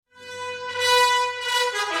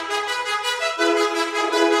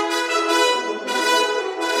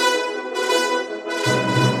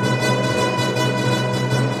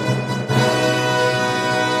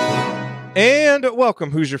And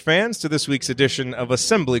welcome, Hoosier fans, to this week's edition of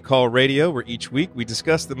Assembly Call Radio, where each week we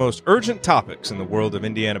discuss the most urgent topics in the world of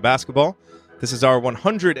Indiana basketball. This is our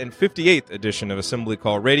 158th edition of Assembly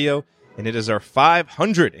Call Radio, and it is our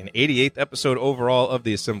 588th episode overall of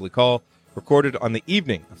the Assembly Call, recorded on the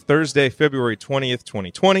evening of Thursday, February 20th,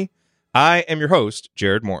 2020. I am your host,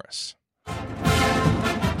 Jared Morris.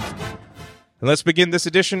 And let's begin this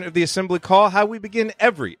edition of the Assembly Call how we begin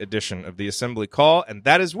every edition of the Assembly Call, and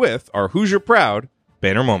that is with our Hoosier Proud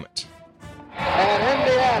banner moment. And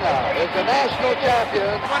Indiana is the national champion.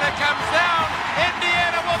 When it comes down,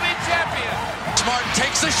 Indiana will be champion. Smart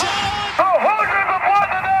takes the shot. The Hoosiers have won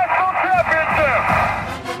the national championship.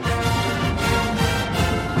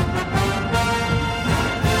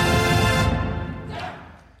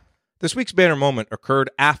 This week's banner moment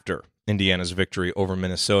occurred after Indiana's victory over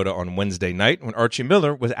Minnesota on Wednesday night when Archie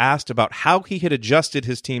Miller was asked about how he had adjusted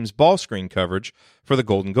his team's ball screen coverage for the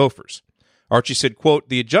Golden Gophers. Archie said, quote,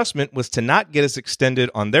 "The adjustment was to not get us extended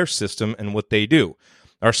on their system and what they do.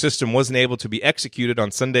 Our system wasn't able to be executed on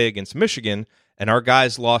Sunday against Michigan, and our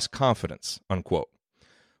guys lost confidence," unquote.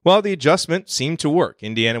 Well, the adjustment seemed to work.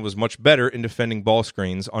 Indiana was much better in defending ball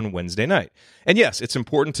screens on Wednesday night. And yes, it's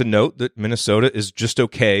important to note that Minnesota is just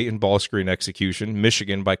okay in ball screen execution.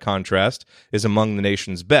 Michigan, by contrast, is among the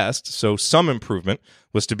nation's best, so some improvement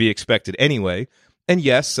was to be expected anyway. And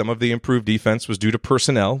yes, some of the improved defense was due to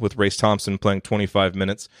personnel, with Race Thompson playing 25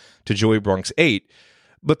 minutes to Joey Brunk's 8.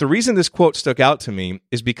 But the reason this quote stuck out to me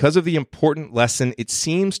is because of the important lesson it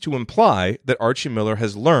seems to imply that Archie Miller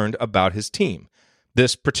has learned about his team.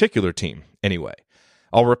 This particular team, anyway.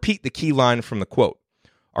 I'll repeat the key line from the quote.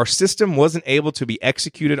 "Our system wasn't able to be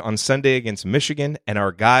executed on Sunday against Michigan, and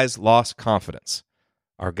our guys lost confidence."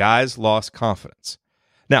 Our guys lost confidence.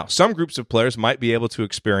 Now, some groups of players might be able to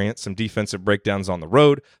experience some defensive breakdowns on the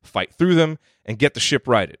road, fight through them, and get the ship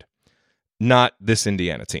righted. Not this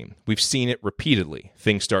Indiana team. We've seen it repeatedly.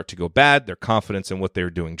 Things start to go bad, their confidence in what they're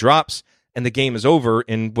doing drops, and the game is over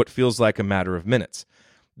in what feels like a matter of minutes.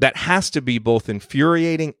 That has to be both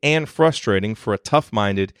infuriating and frustrating for a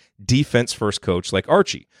tough-minded, defense-first coach like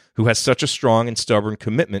Archie, who has such a strong and stubborn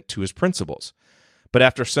commitment to his principles. But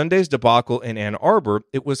after Sunday's debacle in Ann Arbor,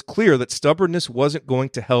 it was clear that stubbornness wasn't going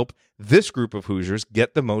to help this group of Hoosiers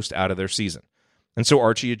get the most out of their season. And so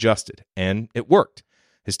Archie adjusted, and it worked.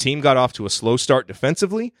 His team got off to a slow start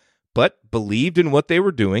defensively, but believed in what they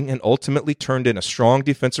were doing and ultimately turned in a strong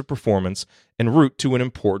defensive performance en route to an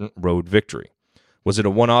important road victory. Was it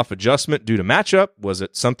a one-off adjustment due to matchup? Was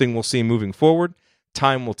it something we'll see moving forward?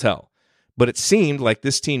 Time will tell. But it seemed like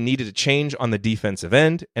this team needed a change on the defensive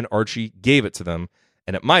end, and Archie gave it to them,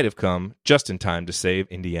 and it might have come just in time to save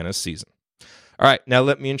Indiana's season. All right, now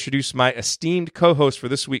let me introduce my esteemed co-host for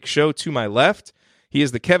this week's show. To my left, he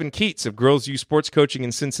is the Kevin Keats of Girls U Sports Coaching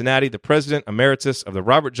in Cincinnati, the president emeritus of the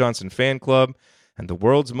Robert Johnson Fan Club, and the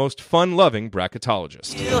world's most fun-loving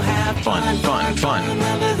bracketologist. You'll have fun. Fun.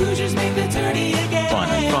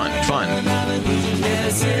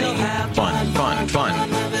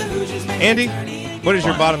 Andy, what is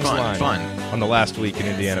your bottom line on the last week in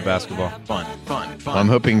Indiana basketball? Fun. I'm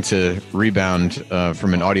hoping to rebound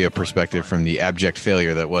from an audio perspective from the abject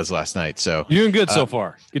failure that was last night. So you're doing good so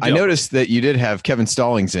far. Good I job. noticed that you did have Kevin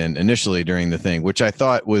Stallings in initially during the thing, which I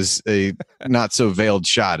thought was a not so veiled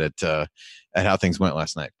shot at how things went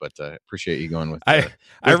last night, but appreciate you going with. I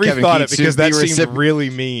rethought it because that seemed really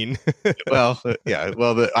mean.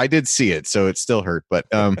 I did see it, so it still hurt. But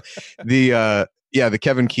the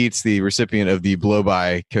Kevin Keats, the recipient of the blow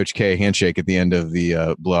by Coach K handshake at the end of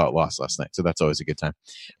the blowout loss last night, so that's always a good time.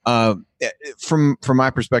 From my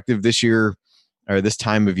perspective, this year or this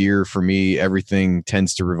time of year for me, everything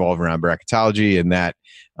tends to revolve around bracketology, and that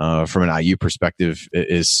from an IU perspective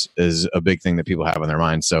is a big thing that people have on their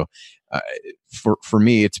mind. So. For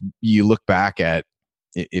me, it's you look back at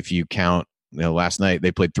if you count. Last night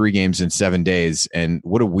they played 3 games in 7 days, and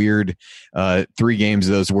what a weird 3 games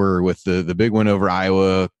those were. With the big one over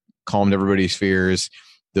Iowa, calmed everybody's fears.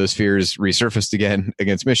 Those fears resurfaced again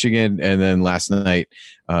against Michigan, and then last night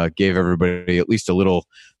gave everybody at least a little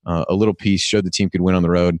piece. Showed the team could win on the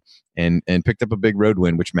road, and picked up a big road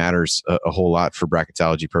win, which matters a whole lot for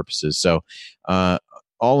bracketology purposes. So,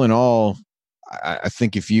 all in all, I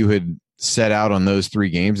think if you had set out on those 3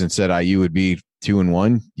 games and said IU would be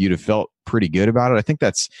 2-1, you'd have felt pretty good about it. I think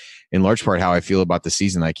that's in large part how I feel about the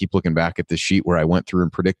season. I keep looking back at the sheet where I went through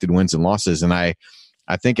and predicted wins and losses, and I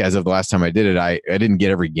think as of the last time I did it, I didn't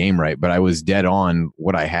get every game right, but I was dead on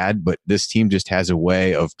what I had. But this team just has a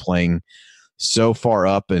way of playing so far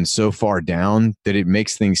up and so far down that it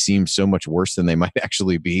makes things seem so much worse than they might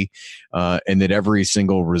actually be, and that every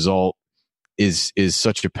single result is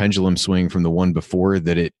such a pendulum swing from the one before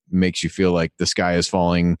that it makes you feel like the sky is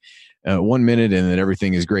falling 1 minute and then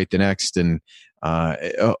everything is great the next. And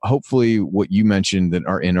hopefully what you mentioned that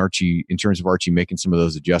in Archie, in terms of Archie making some of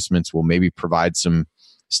those adjustments, will maybe provide some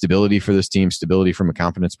stability for this team, stability from a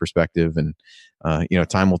confidence perspective. And,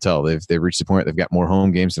 time will tell. They've reached the point, they've got more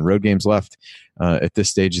home games than road games left at this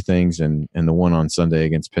stage of things. And the one on Sunday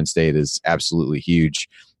against Penn State is absolutely huge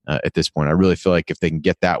at this point. I really feel like if they can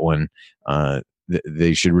get that one,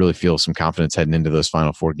 they should really feel some confidence heading into those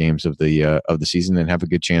final 4 games of the season and have a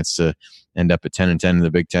good chance to end up at 10-10 in the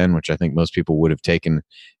Big Ten, which I think most people would have taken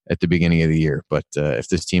at the beginning of the year. But if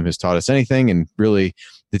this team has taught us anything, and really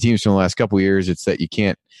the teams from the last couple of years, it's that you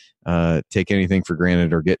can't take anything for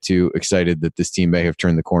granted or get too excited that this team may have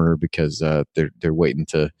turned the corner, because they're waiting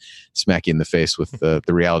to smack you in the face with the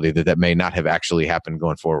reality that may not have actually happened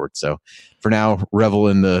going forward. So for now, revel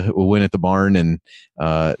in the win at the barn and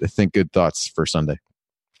think good thoughts for Sunday.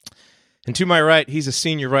 And to my right, he's a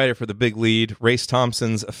senior writer for The Big Lead, Race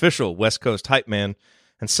Thompson's official West Coast hype man,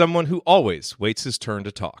 and someone who always waits his turn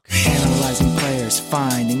to talk. Analyzing players,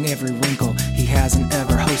 finding every wrinkle. He hasn't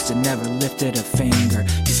ever hosted, never lifted a finger.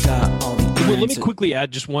 He's got all the Well, let me quickly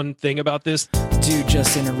add just one thing about this. Dude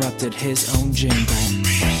just interrupted his own jingle.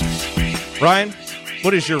 Ryan,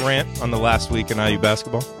 what is your rant on the last week in IU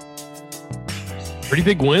basketball? Pretty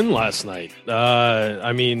big win last night.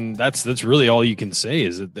 I mean, that's really all you can say,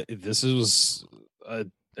 is that this was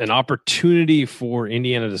an opportunity for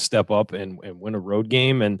Indiana to step up and win a road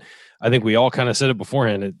game. And I think we all kind of said it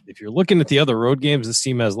beforehand. If you're looking at the other road games this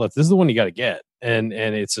team has left, this is the one you got to get. And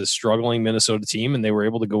it's a struggling Minnesota team, and they were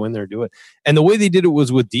able to go in there and do it. And the way they did it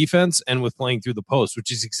was with defense and with playing through the post,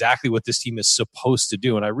 which is exactly what this team is supposed to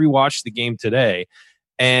do. And I rewatched the game today,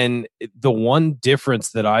 and the one difference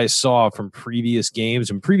that I saw from previous games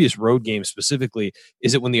and previous road games specifically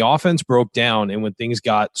is that when the offense broke down and when things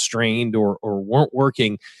got strained or weren't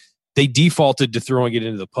working, they defaulted to throwing it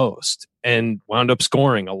into the post and wound up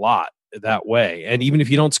scoring a lot that way. And even if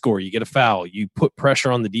you don't score, you get a foul, you put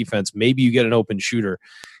pressure on the defense, maybe you get an open shooter,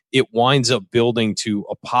 it winds up building to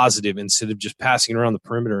a positive instead of just passing around the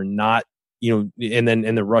perimeter and not, and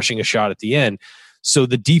then rushing a shot at the end. So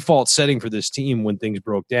the default setting for this team when things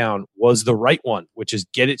broke down was the right one, which is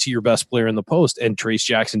get it to your best player in the post. And Trace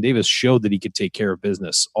Jackson-Davis showed that he could take care of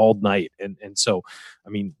business all night. And so, I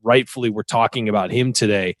mean, rightfully, we're talking about him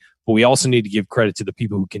today, but we also need to give credit to the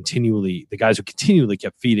people who the guys who continually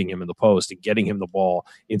kept feeding him in the post and getting him the ball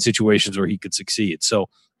in situations where he could succeed. So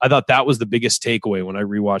I thought that was the biggest takeaway when I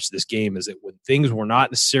rewatched this game, is that when things were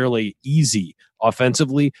not necessarily easy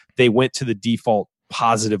offensively, they went to the default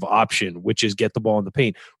positive option, which is get the ball in the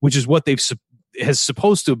paint, which is what has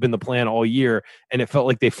supposed to have been the plan all year. And it felt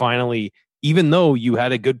like they finally, even though you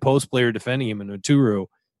had a good post player defending him in Oturu,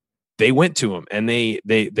 they went to him and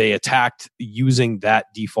they attacked using that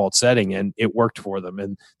default setting, and it worked for them.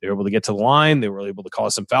 And they were able to get to the line. They were able to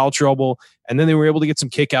cause some foul trouble, and then they were able to get some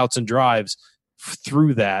kickouts and drives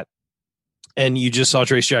through that. And you just saw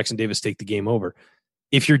Trace Jackson-Davis take the game over.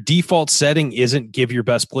 If your default setting isn't give your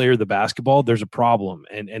best player the basketball, there's a problem.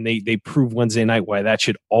 And they proved Wednesday night why that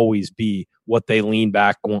should always be what they lean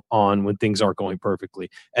back on when things aren't going perfectly.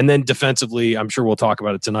 And then defensively, I'm sure we'll talk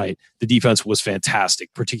about it tonight, the defense was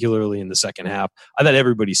fantastic, particularly in the second half. I thought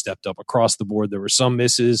everybody stepped up across the board. There were some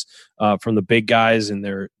misses from the big guys and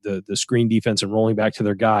the screen defense and rolling back to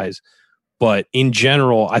their guys. But in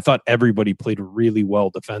general, I thought everybody played really well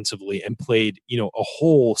defensively and played, a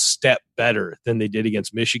whole step better than they did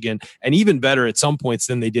against Michigan, and even better at some points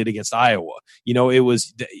than they did against Iowa. It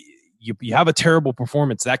was you have a terrible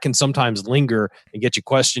performance that can sometimes linger and get you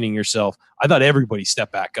questioning yourself. I thought everybody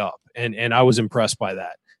stepped back up, and I was impressed by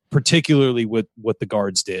that, particularly with what the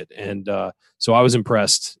guards did. And so I was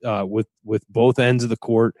impressed with both ends of the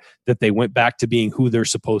court, that they went back to being who they're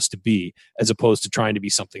supposed to be, as opposed to trying to be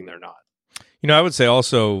something they're not. I would say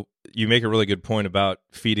also, you make a really good point about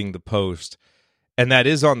feeding the post, and that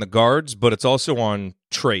is on the guards, but it's also on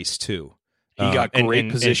Trace too. He got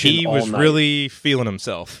great position. And he was really feeling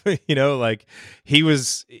himself. He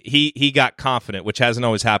got confident, which hasn't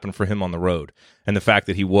always happened for him on the road. And the fact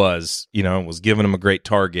that he was giving him a great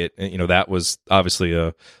target, that was obviously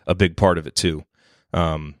a big part of it too.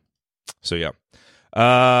 So yeah.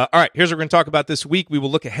 All right, here's what we're going to talk about this week. We will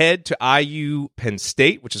look ahead to IU Penn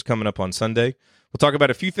State, which is coming up on Sunday. We'll talk about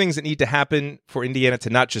a few things that need to happen for Indiana to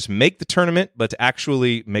not just make the tournament, but to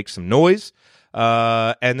actually make some noise.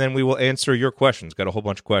 And then we will answer your questions. Got a whole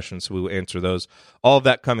bunch of questions, so we will answer those. All of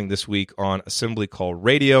that coming this week on Assembly Call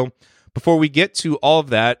Radio. Before we get to all of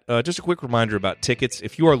that, just a quick reminder about tickets.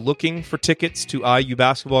 If you are looking for tickets to IU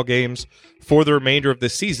basketball games for the remainder of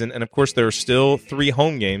this season, and of course there are still 3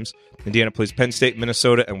 home games. Indiana plays Penn State,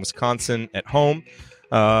 Minnesota, and Wisconsin at home.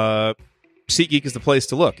 SeatGeek is the place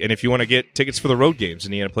to look. And if you want to get tickets for the road games,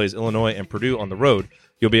 Indiana plays Illinois and Purdue on the road,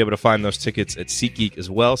 you'll be able to find those tickets at SeatGeek as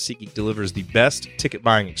well. SeatGeek delivers the best ticket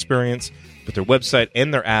buying experience with their website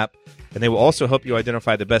and their app, and they will also help you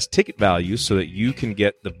identify the best ticket values so that you can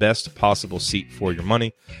get the best possible seat for your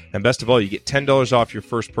money. And best of all, you get $10 off your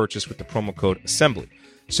first purchase with the promo code ASSEMBLY.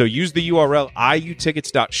 So use the URL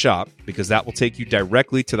iutickets.shop because that will take you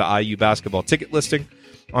directly to the IU basketball ticket listing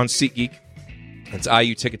on SeatGeek. It's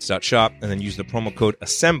iutickets.shop, and then use the promo code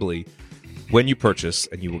ASSEMBLY when you purchase,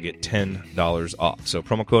 and you will get $10 off. So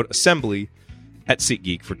promo code ASSEMBLY at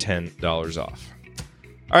SeatGeek for $10 off.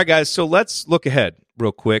 All right, guys, so let's look ahead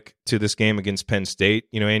real quick to this game against Penn State.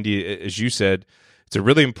 You know, Andy, as you said, it's a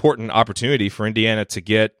really important opportunity for Indiana to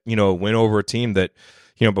get, a win over a team that,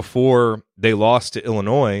 before they lost to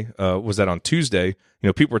Illinois, was that on Tuesday,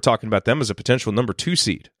 people were talking about them as a potential number 2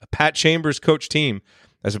 seed, a Pat Chambers coach team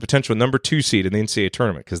as a potential number 2 seed in the NCAA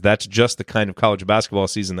tournament, because that's just the kind of college basketball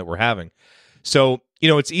season that we're having. So,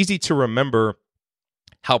 it's easy to remember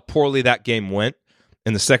how poorly that game went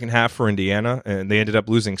in the second half for Indiana, and they ended up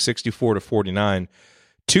losing 64-49.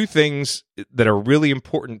 2 things that are really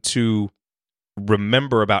important to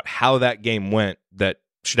remember about how that game went that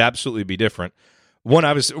should absolutely be different. One,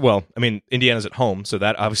 Indiana's at home, so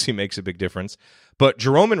that obviously makes a big difference. But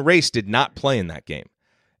Jerome and Race did not play in that game.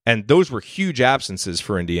 And those were huge absences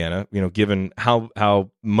for Indiana, given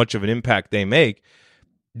how much of an impact they make.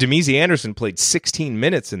 Demezy Anderson played 16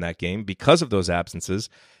 minutes in that game because of those absences.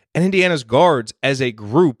 And Indiana's guards as a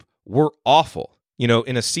group were awful.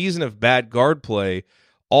 In a season of bad guard play,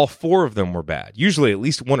 all 4 of them were bad. Usually at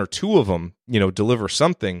least 1 or 2 of them, deliver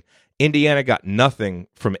something. Indiana got nothing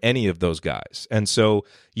from any of those guys. And so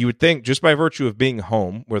you would think just by virtue of being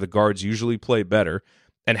home, where the guards usually play better,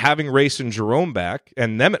 and having Race and Jerome back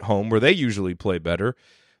and them at home where they usually play better,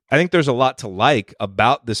 I think there's a lot to like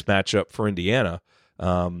about this matchup for Indiana.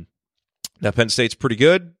 Now, Penn State's pretty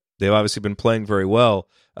good. They've obviously been playing very well,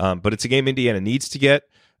 but it's a game Indiana needs to get.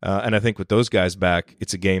 And I think with those guys back,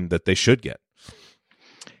 it's a game that they should get.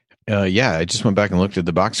 I just went back and looked at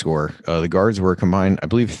the box score. The guards were combined, I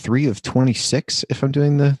believe, 3 of 26, if I'm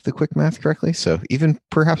doing the quick math correctly. So even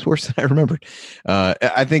perhaps worse than I remembered.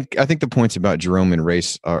 I think the points about Jerome and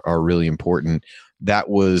Race are really important. That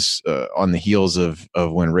was on the heels of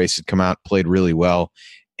when Race had come out, played really well,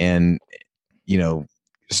 and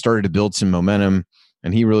started to build some momentum.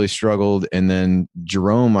 And he really struggled. And then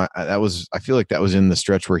Jerome, I feel like that was in the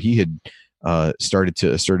stretch where he had started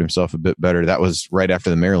to assert himself a bit better. That was right after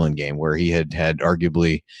the Maryland game, where he had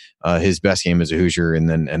arguably his best game as a Hoosier, and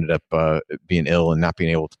then ended up being ill and not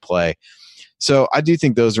being able to play. So I do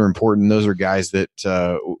think those are important. Those are guys that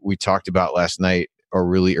we talked about last night are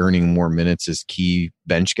really earning more minutes as key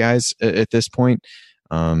bench guys at this point.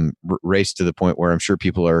 Race to the point where I'm sure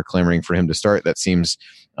people are clamoring for him to start. That seems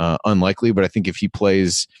unlikely, but I think if he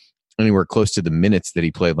plays anywhere close to the minutes that he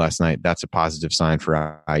played last night, that's a positive sign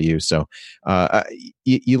for IU. So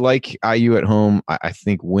you like IU at home. I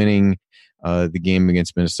think winning the game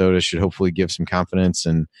against Minnesota should hopefully give some confidence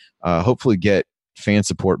and hopefully get fan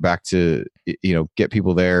support back to, get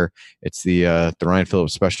people there. It's the Ryan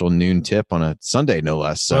Phillips special noon tip on a Sunday, no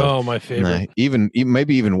less. So my favorite.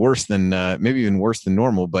 Maybe even worse than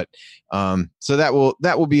normal. But so that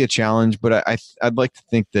will be a challenge. But I'd like to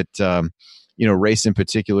think that Race in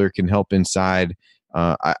particular can help inside.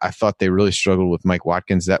 I thought they really struggled with Mike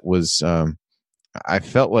Watkins. That was I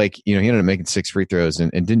felt like he ended up making 6 free throws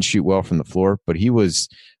and didn't shoot well from the floor, but he was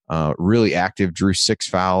really active, drew 6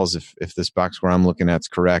 fouls. If this box score I'm looking at is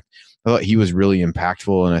correct, I thought he was really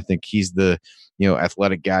impactful, and I think he's the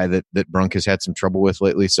athletic guy that Brunk has had some trouble with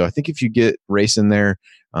lately. So I think if you get Race in there,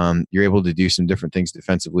 you're able to do some different things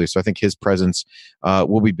defensively. So I think his presence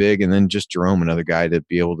will be big, and then just Jerome, another guy to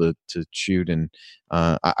be able to shoot. And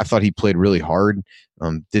I thought he played really hard.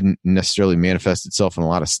 Didn't necessarily manifest itself in a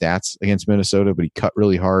lot of stats against Minnesota, but he cut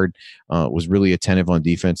really hard, was really attentive on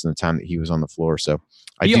defense in the time that he was on the floor. So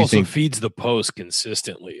he also feeds the post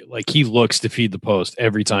consistently. Like, he looks to feed the post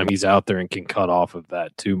every time he's out there and can cut off of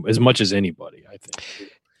that too, as much as anybody, I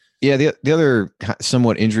think. Yeah, the other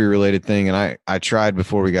somewhat injury-related thing, and I tried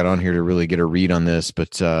before we got on here to really get a read on this,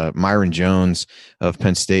 but Myron Jones of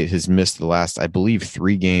Penn State has missed the last, I believe,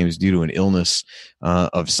 3 games due to an illness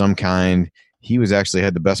of some kind. He was actually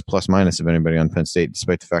had the best plus-minus of anybody on Penn State,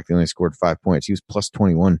 despite the fact he only scored 5 points. He was plus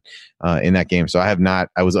 21 in that game. So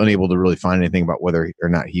I was unable to really find anything about whether or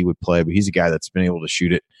not he would play, but he's a guy that's been able to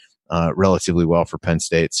shoot it relatively well for Penn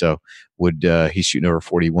State. So he's shooting over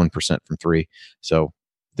 41% from three. So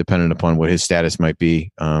depending upon what his status might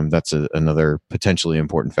be, that's another potentially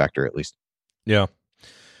important factor, at least. Yeah.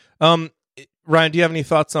 Ryan, do you have any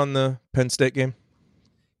thoughts on the Penn State game?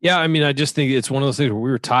 Yeah, I mean, I just think it's one of those things where we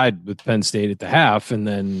were tied with Penn State at the half and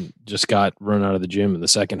then just got run out of the gym in the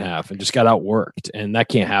second half and just got outworked. And that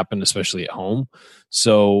can't happen, especially at home.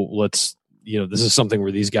 So this is something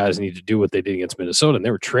where these guys need to do what they did against Minnesota. And they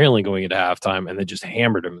were trailing going into halftime and they just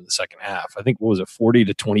hammered them in the second half. I think,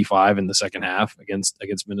 40-25 in the second half against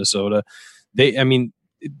Minnesota.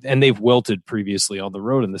 And they've wilted previously on the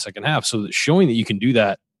road in the second half. So showing that you can do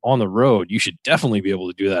that on the road, you should definitely be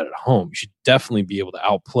able to do that at home. You should definitely be able to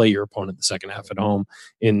outplay your opponent in the second half at home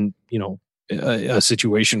in, a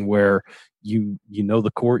situation where you know the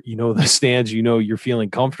court, the stands, you're feeling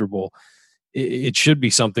comfortable. It should be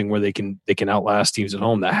something where they can outlast teams at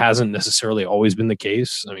home. That hasn't necessarily always been the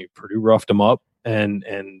case. I mean, Purdue roughed them up and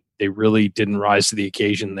they really didn't rise to the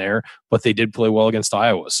occasion there, but they did play well against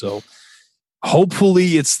Iowa. So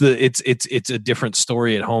hopefully it's a different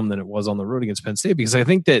story at home than it was on the road against Penn State, because I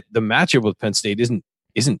think that the matchup with Penn State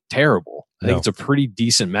isn't terrible. I think it's a pretty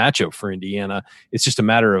decent matchup for Indiana. It's just a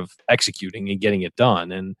matter of executing and getting it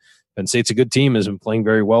done. And Penn State's a good team, has been playing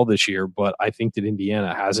very well this year, but I think that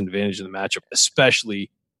Indiana has an advantage in the matchup,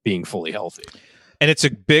 especially being fully healthy. And it's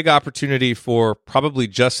a big opportunity for probably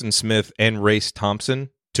Justin Smith and Race Thompson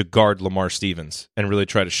to guard Lamar Stevens and really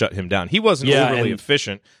try to shut him down. He wasn't overly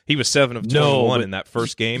efficient. He was 7 of 21 in that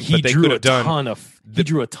first game, but they could have done. He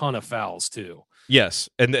drew a ton of fouls too. Yes,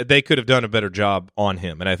 and they could have done a better job on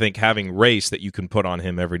him. And I think having Race that you can put on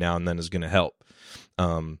him every now and then is going to help.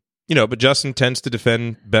 But Justin tends to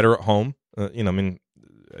defend better at home.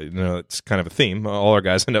 It's kind of a theme. All our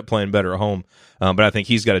guys end up playing better at home, but I think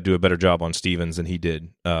he's got to do a better job on Stevens than he did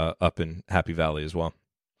up in Happy Valley as well.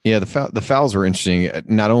 Yeah, the fouls were interesting.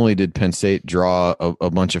 Not only did Penn State draw a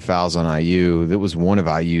bunch of fouls on IU, that was one of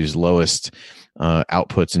IU's lowest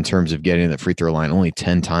outputs in terms of getting the free throw line, only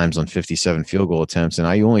 10 times on 57 field goal attempts.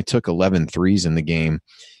 And IU only took 11 threes in the game.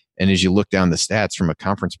 And as you look down the stats from a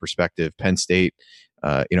conference perspective, Penn State,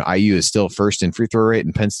 IU is still first in free throw rate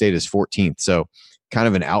and Penn State is 14th. So kind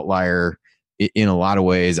of an outlier in a lot of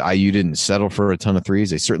ways. IU didn't settle for a ton of threes.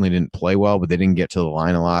 They certainly didn't play well, but they didn't get to the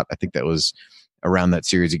line a lot. I think that was around that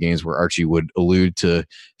series of games where Archie would allude to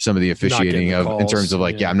some of the officiating in terms of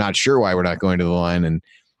I'm not sure why we're not going to the line and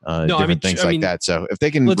things like that. So if they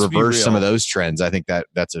can reverse some of those trends, I think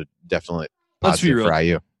that's a definite positive for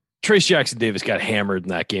IU. Trace Jackson Davis got hammered in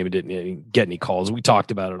that game and didn't get any calls. We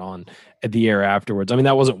talked about it at the air afterwards. I mean,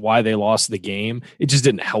 that wasn't why they lost the game. It just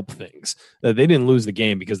didn't help things. They didn't lose the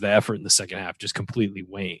game because the effort in the second half just completely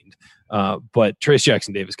waned. But Trace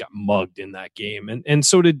Jackson Davis got mugged in that game, and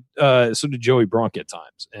so did Joey Bronk at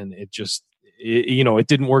times. And it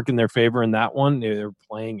didn't work in their favor in that one. They're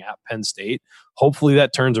playing at Penn State. Hopefully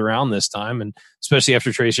that turns around this time, and especially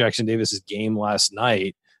after Trace Jackson Davis's game last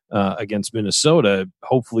night against Minnesota,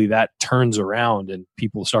 hopefully that turns around and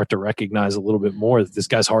people start to recognize a little bit more that this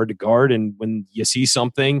guy's hard to guard. And when you see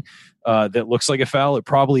something that looks like a foul, it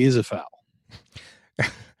probably is a foul.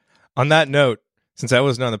 On that note, since I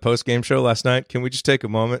wasn't on the post-game show last night, can we just take a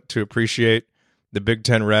moment to appreciate the Big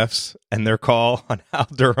Ten refs and their call on Al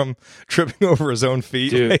Durham tripping over his own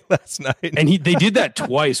feet last night? And they did that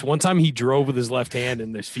twice. One time he drove with his left hand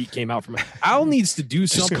and his feet came out from it. Al needs to do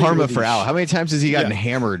something. Just karma for Al. How many times has he gotten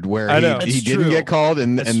hammered where he didn't get called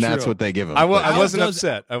and that's what they give him? I wasn't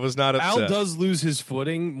upset. I was not upset. Al does lose his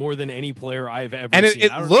footing more than any player I've ever seen.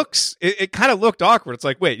 And it kind of looked awkward. It's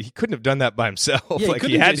like, wait, he couldn't have done that by himself. Yeah,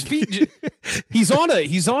 he had his feet. He's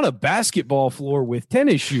on a basketball floor with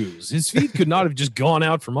tennis shoes. His feet could not have just gone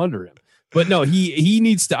out from under him. But no, he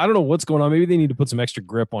needs to. I don't know what's going on. Maybe they need to put some extra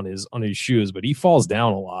grip on his shoes. But he falls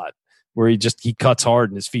down a lot, where he cuts hard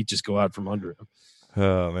and his feet just go out from under him.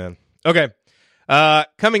 Oh man. Okay.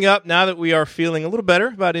 Coming up, now that we are feeling a little better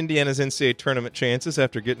about Indiana's NCAA tournament chances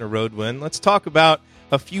after getting a road win, let's talk about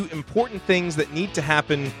a few important things that need to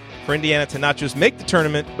happen for Indiana to not just make the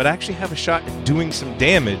tournament, but actually have a shot at doing some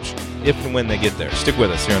damage if and when they get there. Stick with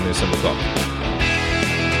us here on the Assembly Call.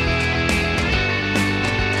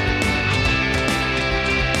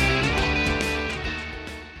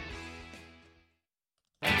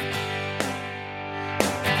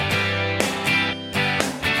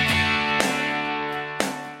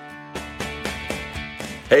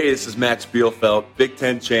 Hey, this is Max Bielfeldt, Big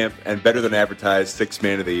Ten champ and Better Than Advertised Sixth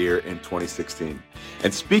Man of the Year in 2016.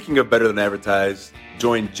 And speaking of Better Than Advertised,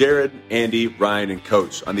 join Jared, Andy, Ryan, and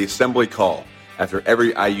Coach on the Assembly Call after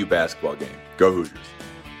every IU basketball game. Go Hoosiers.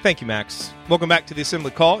 Thank you, Max. Welcome back to the Assembly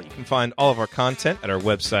Call. You can find all of our content at our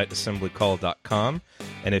website, assemblycall.com.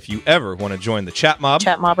 And if you ever want to join the chat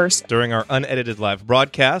mobbers during our unedited live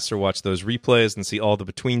broadcasts or watch those replays and see all the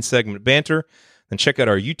between segment banter, then check out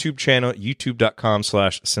our YouTube channel at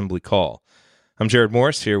youtube.com/assemblycall. I'm Jared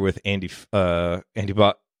Morris here with Andy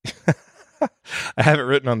Bot. I have it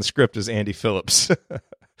written on the script as Andy Phillips.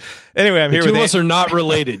 Anyway, I'm here with two of us are not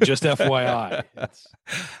related, just FYI.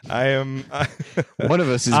 I am. One of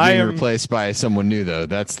us is being replaced by someone new, though.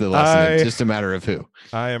 That's the lesson. It's just a matter of who.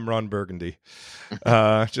 I am Ron Burgundy.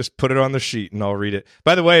 Just put it on the sheet and I'll read it.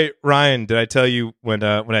 By the way, Ryan, did I tell you when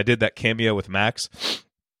I did that cameo with Max?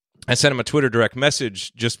 I sent him a Twitter direct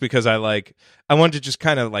message just because I wanted to just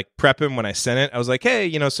kind of like prep him when I sent it. I was like,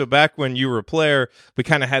 hey, so back when you were a player, we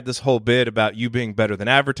kind of had this whole bit about you being better than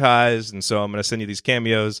advertised. And so I'm going to send you these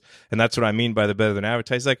cameos. And that's what I mean by the better than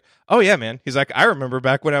advertised. He's like, oh yeah, man. He's like, I remember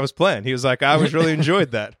back when I was playing. He was like, I always really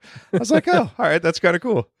enjoyed that. I was like, oh, all right. That's kind of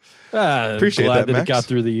cool. Appreciate glad that, it got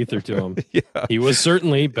through the ether to him. Yeah. He was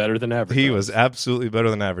certainly better than advertised. He was absolutely better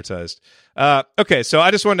than advertised. Okay, so I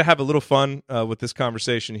just wanted to have a little fun with this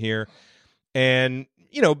conversation here. And,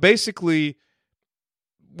 basically,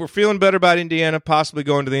 we're feeling better about Indiana possibly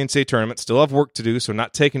going to the NCAA tournament. Still have work to do, so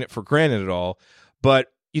not taking it for granted at all.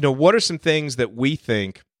 But, what are some things that we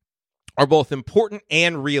think are both important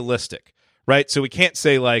and realistic? Right, so we can't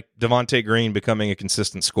say like Devontae Green becoming a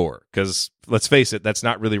consistent scorer because let's face it, that's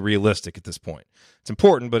not really realistic at this point. It's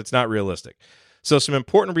important, but it's not realistic. So some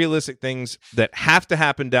important realistic things that have to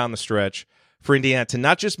happen down the stretch for Indiana to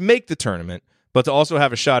not just make the tournament, but to also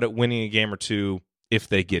have a shot at winning a game or two if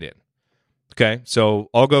they get in. Okay, so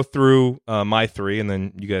I'll go through my three, and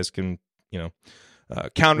then you guys can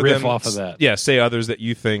counter riff them off of that. Yeah, say others that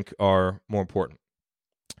you think are more important.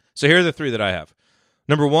 So here are the three that I have.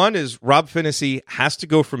 Number one is Rob Phinisee has to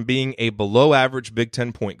go from being a below-average Big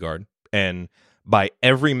Ten point guard, and by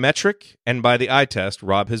every metric and by the eye test,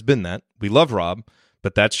 Rob has been that. We love Rob,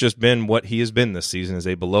 but that's just been what he has been this season, is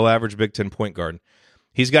a below-average Big Ten point guard.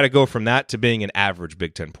 He's got to go from that to being an average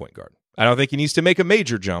Big Ten point guard. I don't think he needs to make a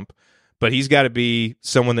major jump, but he's got to be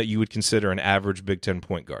someone that you would consider an average Big Ten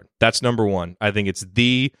point guard. That's number one. I think it's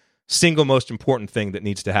the single most important thing that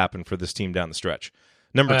needs to happen for this team down the stretch.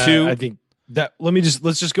 Number two, I think that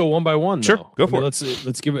let's just go one by one. Sure, though. go for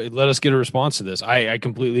it. Let us get a response to this. I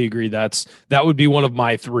completely agree. That would be one of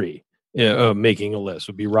my three. Making a list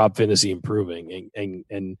would be Rob Phinisee improving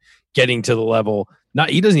and getting to the level.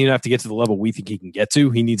 He doesn't even have to get to the level we think he can get to.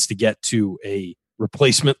 He needs to get to a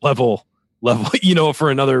replacement level,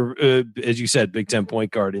 for another, as you said, Big Ten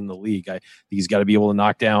point guard in the league. I think he's got to be able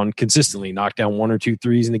to consistently knock down 1 or 2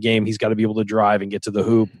 threes in the game. He's got to be able to drive and get to the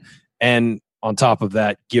hoop. And on top of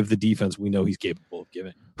that, give the defense we know he's capable of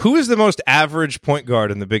giving. Who is the most average point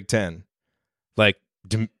guard in the Big Ten? Like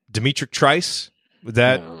Demetric Trice? Would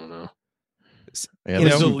that? I don't know. Yeah,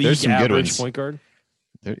 there's some good average ones. point guard.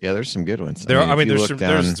 There's some good ones.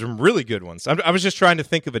 There's some really good ones. I was just trying to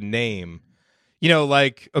think of a name.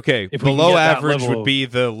 If below average would be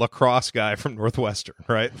the lacrosse guy from Northwestern,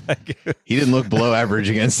 right? He didn't look below average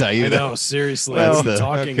against IU. I know, seriously. That's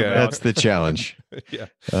That's the challenge. Yeah.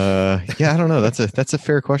 I don't know. That's a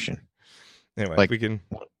fair question. Anyway, we can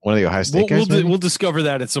one of the Ohio State guys. We'll discover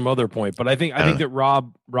that at some other point. But I think that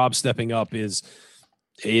Rob stepping up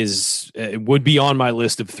would be on my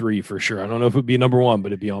list of 3 for sure. I don't know if it would be number 1, but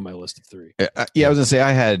it'd be on my list of 3. I was gonna say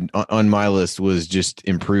I had on my list was just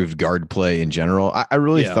improved guard play in general. I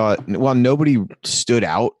really thought while nobody stood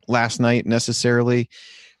out last night necessarily,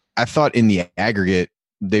 I thought in the aggregate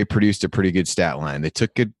they produced a pretty good stat line. They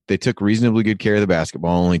took reasonably good care of the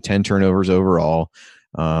basketball. Only 10 turnovers overall.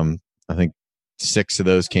 I think 6 of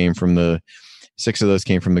those came from the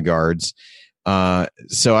guards.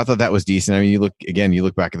 So I thought that was decent. I mean, you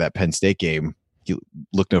look back at that Penn State game, you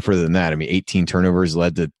look no further than that. I mean, 18 turnovers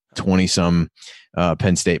led to 20 some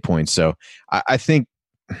Penn State points. So I think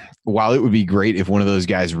while it would be great if one of those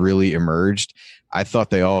guys really emerged, I thought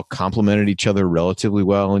they all complemented each other relatively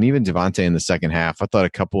well. And even Devontae in the second half, I thought a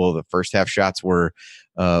couple of the first half shots were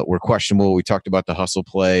questionable. We talked about the hustle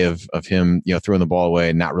play of him, throwing the ball away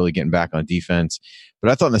and not really getting back on defense.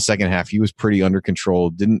 But I thought in the second half, he was pretty under control,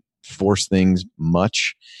 didn't force things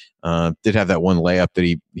much. Did have that one layup that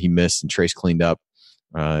he missed and Trace cleaned up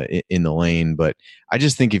in the lane. But I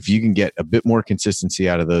just think if you can get a bit more consistency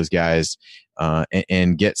out of those guys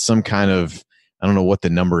and get some kind of, I don't know what the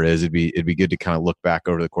number is, it'd be good to kind of look back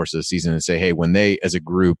over the course of the season and say, hey, when they as a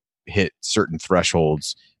group hit certain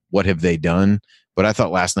thresholds, what have they done? But I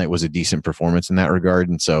thought last night was a decent performance in that regard.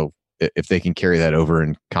 And so if they can carry that over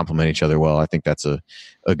and complement each other well, I think that's a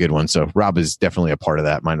good one. So Rob is definitely a part of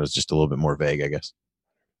that. Mine was just a little bit more vague, I guess.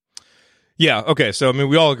 Yeah, okay. So, I mean,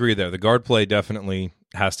 we all agree there. The guard play definitely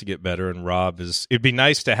has to get better, and it'd be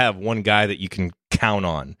nice to have one guy that you can count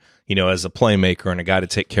on, as a playmaker and a guy to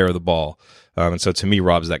take care of the ball. And so to me,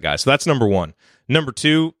 Rob's that guy. So that's number one. Number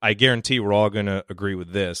two, I guarantee we're all going to agree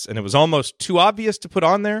with this. And it was almost too obvious to put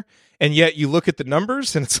on there, and yet you look at the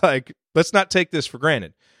numbers, and it's like, let's not take this for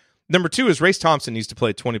granted. Number two is Race Thompson needs to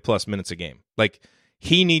play 20-plus minutes a game. Like,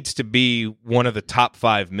 he needs to be one of the top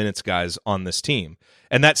 5 minutes guys on this team.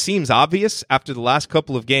 And that seems obvious after the last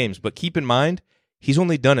couple of games, but keep in mind, he's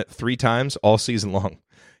only done it 3 times all season long.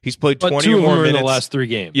 He's played 20 or more minutes in the last 3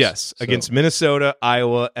 games. Yes, so. Against Minnesota,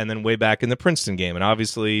 Iowa, and then way back in the Princeton game. And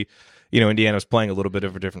obviously, Indiana was playing a little bit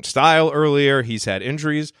of a different style earlier. He's had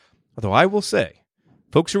injuries. Although I will say,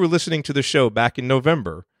 folks who were listening to the show back in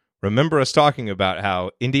November, remember us talking about how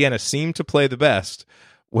Indiana seemed to play the best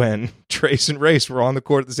when Trace and Race were on the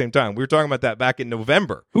court at the same time. We were talking about that back in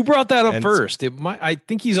November. Who brought that up first? I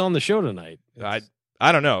think he's on the show tonight. I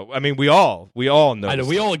don't know. I mean, we all know. I know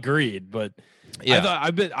we all agreed, but yeah,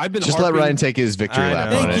 I've been just let Ryan take his victory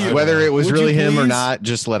lap on it. Whether it was really him or not,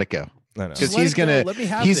 just let it go. Because he's gonna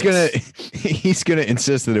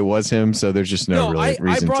insist that it was him. So there's just no reason.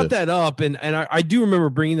 I brought that up, and I do remember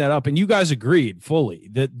bringing that up, and you guys agreed fully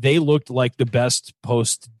that they looked like the best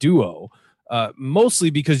post duo. Mostly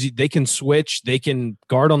because they can switch, they can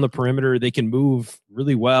guard on the perimeter, they can move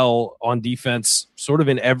really well on defense, sort of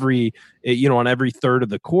in every, on every third of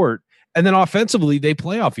the court. And then offensively, they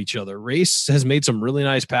play off each other. Race has made some really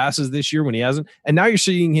nice passes this year when he hasn't. And now you're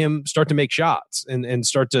seeing him start to make shots and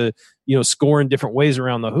start to, score in different ways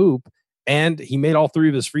around the hoop. And he made all 3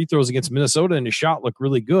 of his free throws against Minnesota, and his shot looked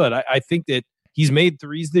really good. I think that he's made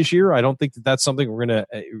 3s this year. I don't think that that's something we're going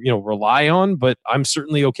to, rely on, but I'm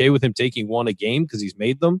certainly okay with him taking 1 a game because he's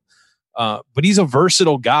made them. But he's a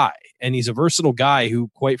versatile guy, and he's a versatile guy who,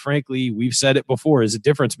 quite frankly, we've said it before, is a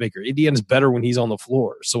difference maker. Indiana's better when he's on the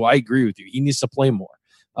floor. So I agree with you. He needs to play more.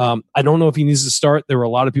 I don't know if he needs to start. There were a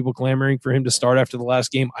lot of people clamoring for him to start after the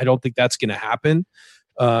last game. I don't think that's going to happen.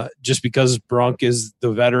 Just because Brunk is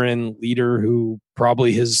the veteran leader who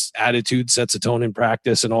probably his attitude sets a tone in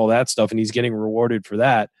practice and all that stuff, and he's getting rewarded for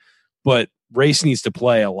that. But Race needs to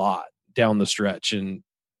play a lot down the stretch, and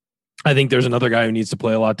I think there's another guy who needs to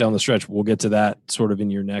play a lot down the stretch. We'll get to that sort of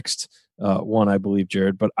in your next one, I believe,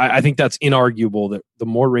 Jared. But I think that's inarguable that the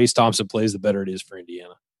more Race Thompson plays, the better it is for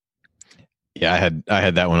Indiana. Yeah, I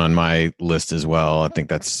had that one on my list as well. I think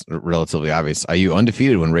that's relatively obvious. IU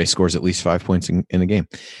undefeated when Race scores at least 5 points in a game.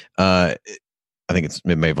 I think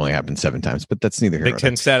it may have only happened 7 times, but that's neither here nor there. Big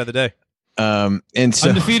Ten stat of the day. And so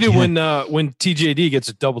undefeated when TJD gets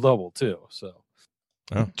a double too. So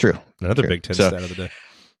true. Another Big Ten stat of the day.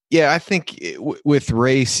 Yeah, I think with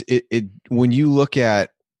Race, it when you look at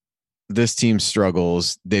this team's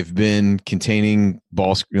struggles, they've been containing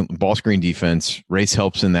ball screen defense. Race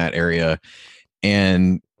helps in that area,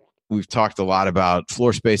 and we've talked a lot about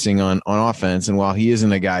floor spacing on offense. And while he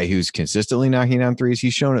isn't a guy who's consistently knocking down threes,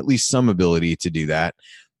 he's shown at least some ability to do that.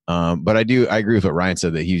 But I agree with what Ryan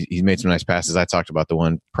said that he's made some nice passes. I talked about the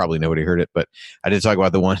one, probably nobody heard it, but I did talk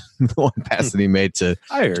about the one pass that he made to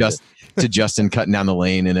Justin cutting down the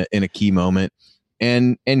lane in a key moment.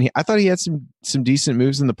 And I thought he had some decent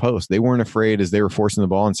moves in the post. They weren't afraid as they were forcing the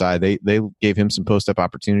ball inside. They gave him some post up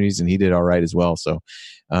opportunities, and he did all right as well. So,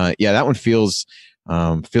 that one feels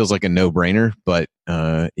like a no brainer. But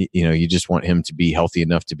you just want him to be healthy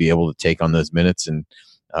enough to be able to take on those minutes and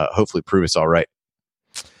hopefully prove us all right.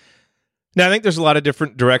 Now, I think there's a lot of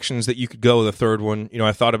different directions that you could go with the third one.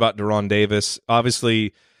 I thought about De'Ron Davis.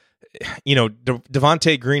 Obviously,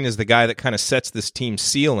 Devontae Green is the guy that kind of sets this team's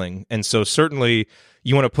ceiling. And so certainly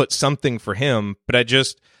you want to put something for him. But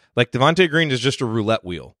Devontae Green is just a roulette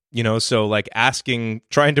wheel, so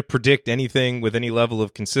trying to predict anything with any level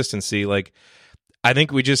of consistency, I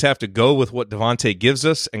think we just have to go with what Devontae gives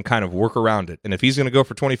us and kind of work around it. And if he's going to go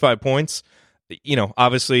for 25 points,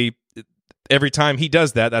 obviously every time he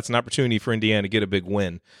does that, that's an opportunity for Indiana to get a big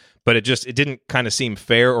win. But it didn't kind of seem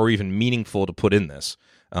fair or even meaningful to put in this.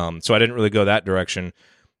 So I didn't really go that direction.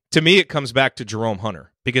 To me, it comes back to Jerome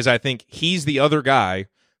Hunter, because I think he's the other guy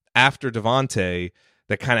after Devontae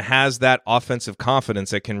that kind of has that offensive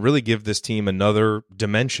confidence that can really give this team another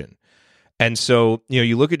dimension. And so,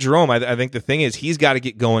 you look at Jerome, I think the thing is he's got to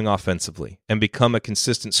get going offensively and become a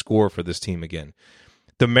consistent scorer for this team again.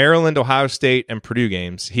 The Maryland, Ohio State, and Purdue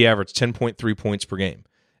games, he averaged 10.3 points per game.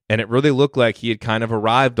 And it really looked like he had kind of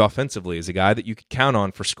arrived offensively as a guy that you could count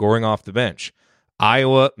on for scoring off the bench.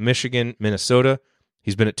 Iowa, Michigan, Minnesota,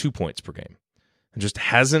 he's been at 2 points per game. And just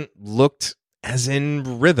hasn't looked as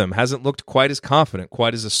in rhythm, hasn't looked quite as confident,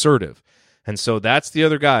 quite as assertive. And so that's the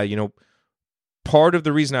other guy. part of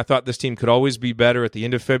the reason I thought this team could always be better at the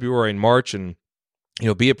end of February and March and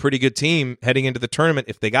be a pretty good team heading into the tournament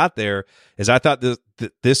if they got there, is I thought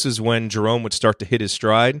this is when Jerome would start to hit his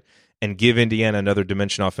stride and give Indiana another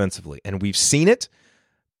dimension offensively. And we've seen it,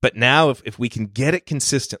 but now if we can get it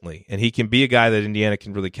consistently and he can be a guy that Indiana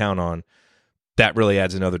can really count on, that really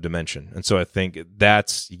adds another dimension. And so I think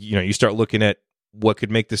that's, you start looking at what could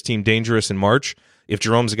make this team dangerous in March. If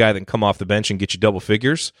Jerome's a guy that can come off the bench and get you double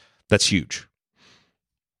figures, that's huge.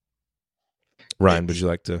 Ryan, would you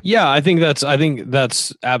like to? Yeah, I think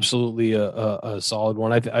that's absolutely a solid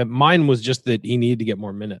one. Mine was just that he needed to get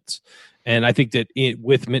more minutes, and I think that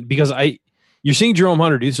because you're seeing Jerome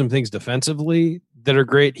Hunter do some things defensively that are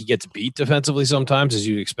great. He gets beat defensively sometimes, as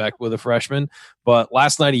you'd expect with a freshman. But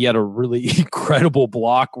last night he had a really incredible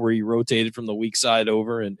block where he rotated from the weak side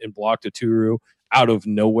over and blocked a Turu out of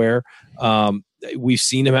nowhere. We've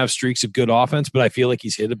seen him have streaks of good offense, but I feel like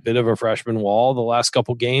he's hit a bit of a freshman wall the last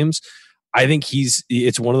couple games. I think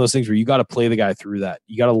it's one of those things where you got to play the guy through that.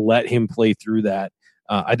 You got to let him play through that.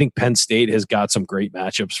 I think Penn State has got some great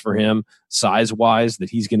matchups for him size-wise that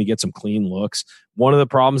he's going to get some clean looks. One of the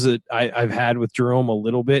problems that I've had with Jerome a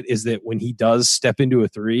little bit is that when he does step into a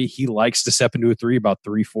three, he likes to step into a three about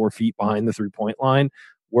 3-4 feet behind the three-point line,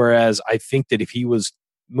 whereas I think that if he was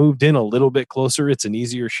moved in a little bit closer, it's an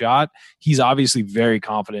easier shot. He's obviously very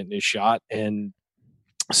confident in his shot, and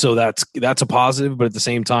so that's a positive, but at the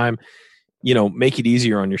same time, make it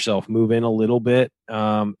easier on yourself, move in a little bit.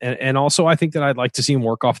 And also I think that I'd like to see him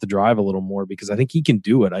work off the drive a little more because I think he can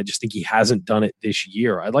do it. I just think he hasn't done it this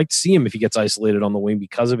year. I'd like to see him if he gets isolated on the wing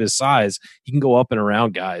because of his size. He can go up and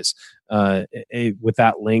around guys with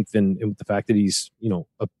that length and with the fact that he's,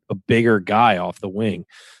 a bigger guy off the wing.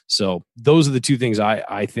 So those are the two things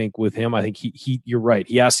I think with him. I think you're right.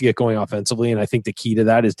 He has to get going offensively. And I think the key to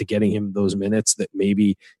that is to getting him those minutes that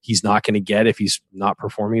maybe he's not going to get if he's not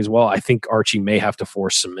performing as well. I think Archie may have to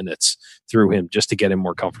force some minutes through him just to get him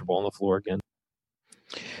more comfortable on the floor again.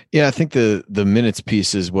 Yeah, I think the minutes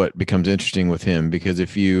piece is what becomes interesting with him, because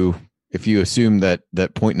if you assume that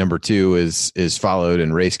point number 2 is followed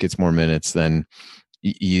and Race gets more minutes, then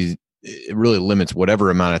it really limits whatever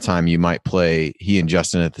amount of time you might play he and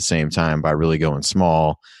Justin at the same time by really going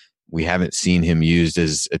small. We haven't seen him used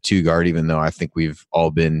as a 2 guard, even though I think we've all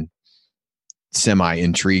been semi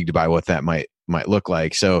intrigued by what that might look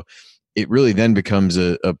like. So it really then becomes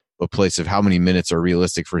a place of how many minutes are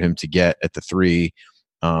realistic for him to get at the 3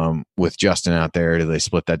 with Justin out there. Do they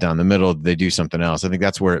split that down the middle? Do they do something else? I think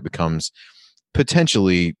that's where it becomes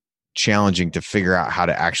potentially challenging to figure out how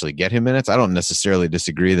to actually get him minutes. I don't necessarily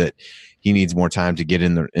disagree that he needs more time to get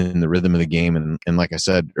in the rhythm of the game. And like I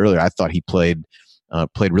said earlier, I thought he played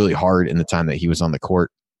really hard in the time that he was on the court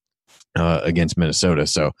against Minnesota.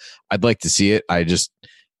 So I'd like to see it. I just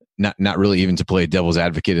not really even to play devil's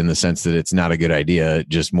advocate in the sense that it's not a good idea,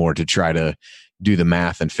 just more to try to do the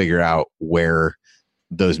math and figure out where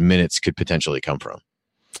those minutes could potentially come from.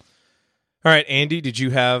 All right, Andy, did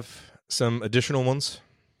you have some additional ones?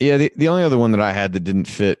 Yeah, the only other one that I had that didn't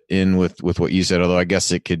fit in with what you said, although I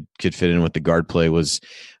guess it could fit in with the guard play, was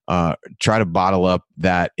try to bottle up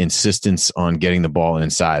that insistence on getting the ball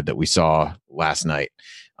inside that we saw last night.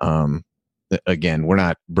 Again, we're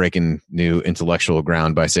not breaking new intellectual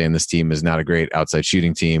ground by saying this team is not a great outside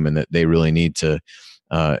shooting team and that they really need to,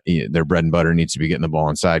 their bread and butter needs to be getting the ball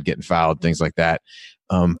inside, getting fouled, things like that.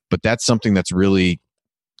 But that's something that's really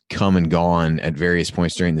come and gone at various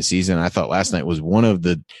points during the season. I thought last night was one of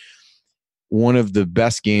the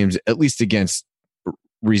best games, at least against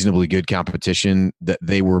reasonably good competition, that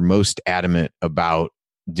they were most adamant about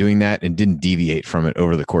doing that and didn't deviate from it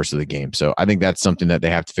over the course of the game. So I think that's something that they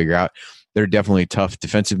have to figure out. There are definitely tough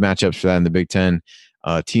defensive matchups for that in the Big Ten.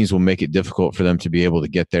 Teams will make it difficult for them to be able to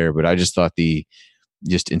get there, but I just thought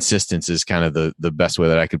just insistence is kind of the best way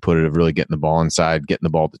that I could put it, of really getting the ball inside, getting the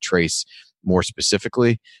ball to Trace more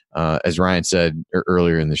specifically. As Ryan said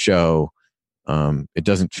earlier in the show, it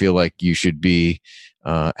doesn't feel like you should be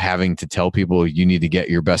having to tell people you need to get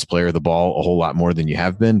your best player the ball a whole lot more than you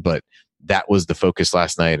have been, but that was the focus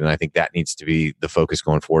last night, and I think that needs to be the focus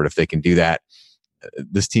going forward. If they can do that,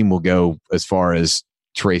 this team will go as far as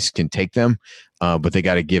Trace can take them, but they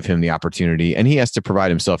got to give him the opportunity, and he has to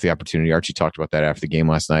provide himself the opportunity. Archie talked about that after the game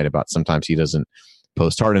last night, about sometimes he doesn't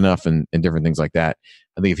post hard enough and different things like that.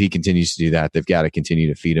 I think if he continues to do that, they've got to continue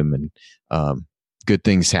to feed him, and good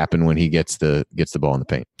things happen when he gets the ball in the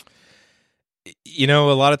paint. You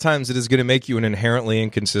know, a lot of times it is going to make you an inherently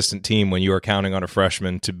inconsistent team when you are counting on a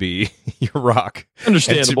freshman to be your rock.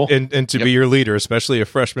 Understandable. And to be your leader, especially a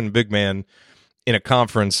freshman big man in a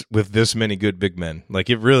conference with this many good big men. Like,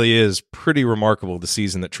 it really is pretty remarkable the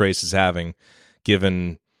season that Trace is having,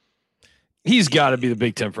 given. He's got to be the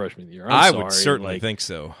Big Ten Freshman of the Year. I would certainly think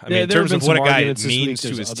so. I mean, in terms of what a guy means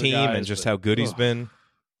to his team and just how good he's been.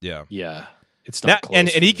 Yeah. Yeah. It's not close. And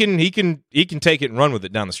he can take it and run with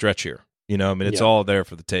it down the stretch here. You know, I mean, it's all there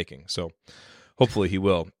for the taking. So hopefully he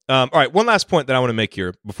will. All right, one last point that I want to make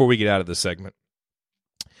here before we get out of this segment.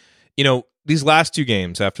 You know, these last two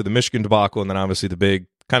games after the Michigan debacle and then obviously the big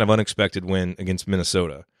kind of unexpected win against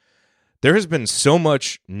Minnesota, there has been so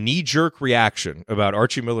much knee-jerk reaction about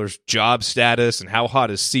Archie Miller's job status and how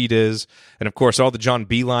hot his seat is. And, of course, all the John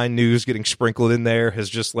Beilein news getting sprinkled in there has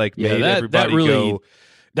just, like, made everybody go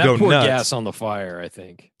That poured nuts. Gas on the fire, I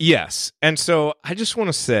think. Yes. And so I just want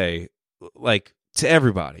to say, like, to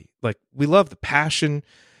everybody, like, we love the passion.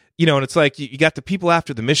 You know, and it's like you got the people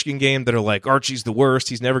after the Michigan game that are like, Archie's the worst.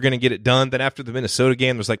 He's never going to get it done. Then after the Minnesota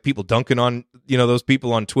game, there's like people dunking on, you know, those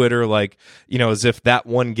people on Twitter, like, you know, as if that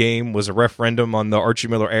one game was a referendum on the Archie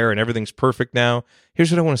Miller era and everything's perfect now.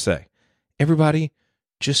 Here's what I want to say. Everybody,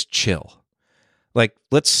 just chill. Like,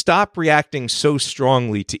 let's stop reacting so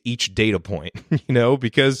strongly to each data point, you know,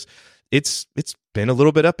 because it's been a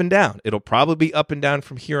little bit up and down. It'll probably be up and down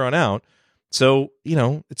from here on out. So, you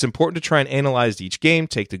know, it's important to try and analyze each game,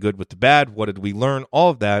 take the good with the bad. What did we learn? All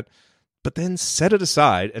of that. But then set it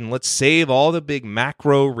aside and let's save all the big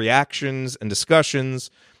macro reactions and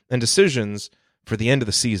discussions and decisions for the end of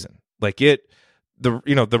the season. Like the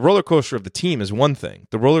roller coaster of the team is one thing.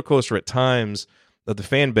 The roller coaster at times of the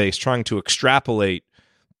fan base trying to extrapolate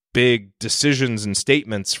big decisions and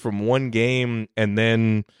statements from one game and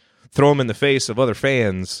then throw them in the face of other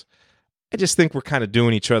fans. I just think we're kind of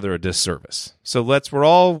doing each other a disservice. So we're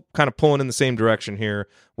all kind of pulling in the same direction here.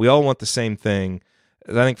 We all want the same thing.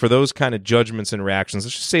 I think for those kind of judgments and reactions,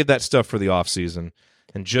 let's just save that stuff for the offseason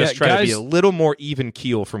and just try to be a little more even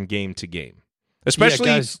keel from game to game,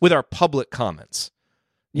 especially with our public comments.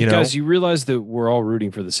 You know? Guys, you realize that we're all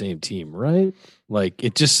rooting for the same team, right? Like,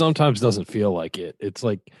 it just sometimes doesn't feel like it. It's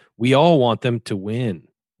like we all want them to win.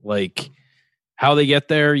 Like, how they get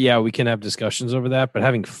there, yeah, we can have discussions over that, but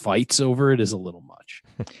having fights over it is a little much.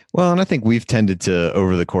 Well, and I think we've tended to,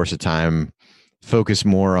 over the course of time, focus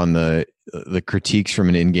more on the critiques from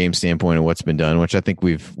an in-game standpoint of what's been done, which I think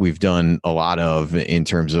we've done a lot of in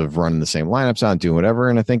terms of running the same lineups out, doing whatever.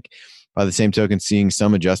 And I think by the same token, seeing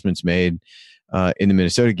some adjustments made in the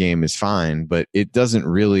Minnesota game is fine, but it doesn't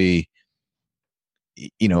really,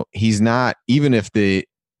 you know, he's not, even if the,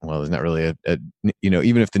 well, there's not really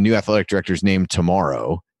even if the new athletic director is named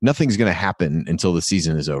tomorrow, nothing's going to happen until the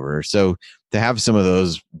season is over. So to have some of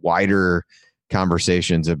those wider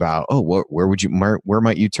conversations about, where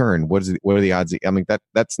might you turn? What are the odds? I mean,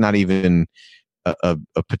 that's not even a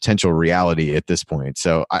potential reality at this point.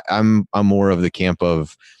 So I'm more of the camp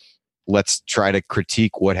of, let's try to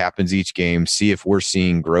critique what happens each game, see if we're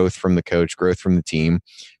seeing growth from the coach, growth from the team,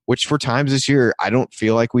 which for times this year, I don't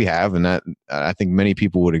feel like we have. And that, I think many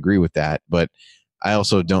people would agree with that. But I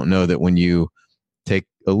also don't know that when you take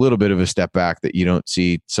a little bit of a step back that you don't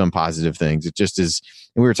see some positive things. It just is.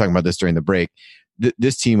 And we were talking about this during the break.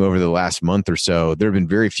 This team over the last month or so, there have been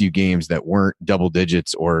very few games that weren't double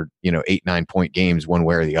digits or, 8-9 point games one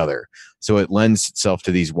way or the other. So it lends itself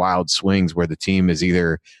to these wild swings where the team is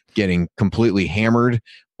either getting completely hammered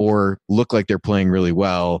or look like they're playing really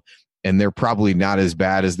well. And they're probably not as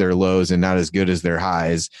bad as their lows and not as good as their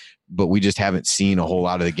highs, but we just haven't seen a whole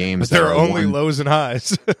lot of the games. But there are only lows and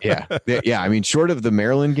highs. Yeah. I mean, short of the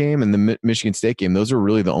Maryland game and the Michigan State game, those are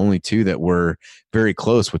really the only two that were very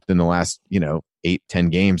close within the last, 8-10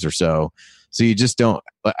 games or so. So you just don't,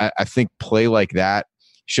 I think play like that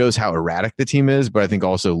shows how erratic the team is, but I think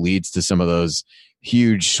also leads to some of those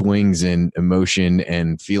huge swings in emotion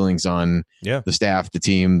and feelings on the staff, the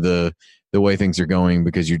team, the way things are going,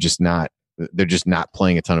 because they're just not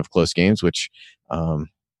playing a ton of close games, which,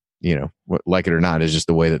 like it or not, is just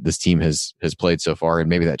the way that this team has played so far. And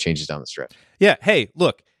maybe that changes down the stretch. Yeah. Hey,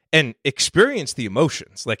 look, and experience the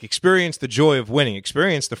emotions, like experience the joy of winning,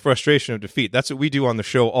 experience the frustration of defeat. That's what we do on the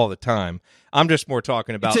show all the time. I'm just more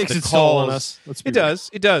talking about the calls. Toll on us. It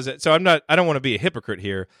does. So I don't want to be a hypocrite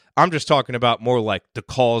here. I'm just talking about more like the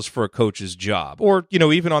calls for a coach's job, or,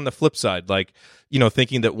 even on the flip side, like,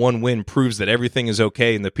 thinking that one win proves that everything is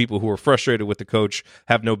okay and the people who are frustrated with the coach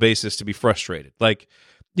have no basis to be frustrated. Like,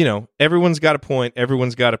 everyone's got a point.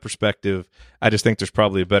 Everyone's got a perspective. I just think there's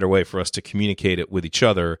probably a better way for us to communicate it with each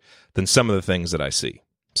other than some of the things that I see.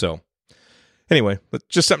 So anyway,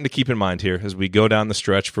 just something to keep in mind here as we go down the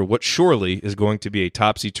stretch for what surely is going to be a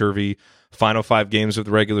topsy-turvy final 5 games of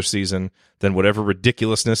the regular season, then whatever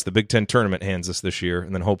ridiculousness the Big Ten tournament hands us this year,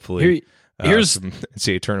 and then hopefully Here's some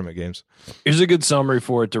NCAA tournament games. Here's a good summary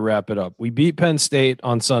for it to wrap it up. We beat Penn State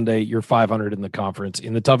on Sunday. You're 500 in the conference,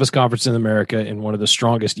 in the toughest conference in America, in one of the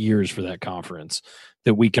strongest years for that conference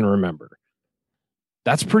that we can remember.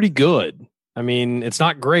 That's pretty good. I mean, it's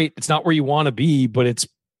not great. It's not where you want to be, but it's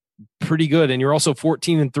pretty good. And you're also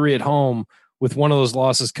 14-3 at home, with one of those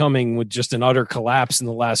losses coming with just an utter collapse in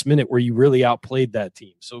the last minute where you really outplayed that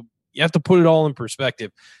team. So you have to put it all in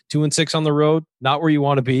perspective. 2-6 on the road, not where you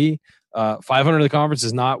want to be. 500 in the conference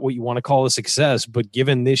is not what you want to call a success, but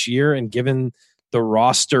given this year and given the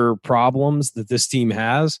roster problems that this team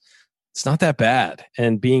has, it's not that bad.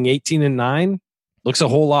 And being 18-9 looks a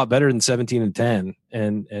whole lot better than 17-10,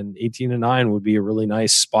 and 18-9 would be a really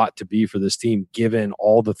nice spot to be for this team, given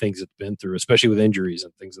all the things it's been through, especially with injuries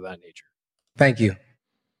and things of that nature. Thank you.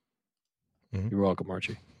 You're welcome,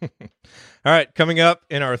 Archie. All right, coming up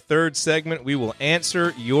in our third segment, we will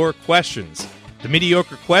answer your questions. The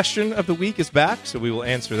mediocre question of the week is back, so we will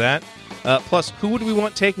answer that. Plus, who would we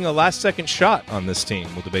want taking a last-second shot on this team?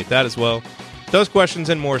 We'll debate that as well. Those questions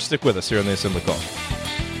and more, stick with us here on the Assembly Call.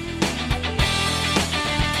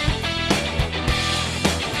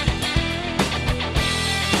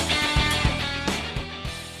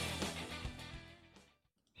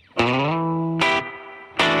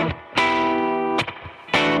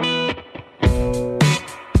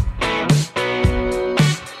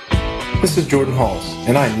 This is Jordan Halls,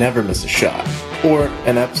 and I never miss a shot or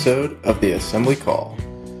an episode of the Assembly Call.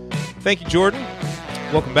 Thank you, Jordan.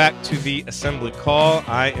 Welcome back to the Assembly Call.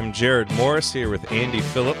 I am Jared Morris here with Andy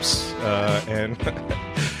Phillips and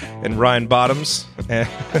Ryan Bottoms. And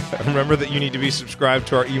remember that you need to be subscribed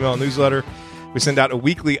to our email newsletter. We send out a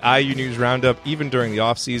weekly IU News Roundup even during the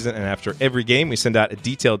offseason, and after every game, we send out a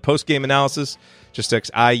detailed post-game analysis. Just text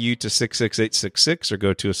IU to 66866 or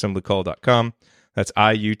go to assemblycall.com. That's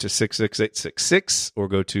IU to 66866 or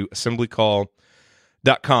go to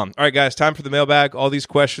assemblycall.com. All right, guys, time for the mailbag. All these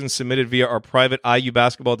questions submitted via our private IU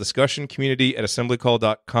basketball discussion community at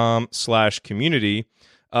assemblycall.com/community,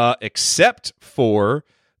 except for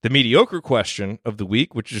the mediocre question of the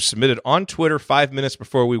week, which was submitted on Twitter 5 minutes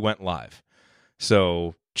before we went live.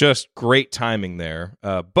 So just great timing there.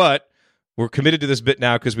 But we're committed to this bit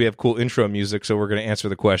now because we have cool intro music, so we're going to answer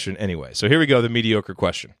the question anyway. So here we go, the mediocre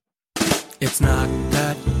question. It's not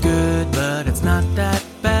that good, but it's not that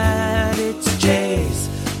bad. It's Jay's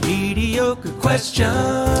mediocre question.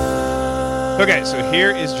 Okay, so here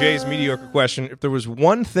is Jay's mediocre question. If there was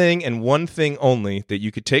one thing and one thing only that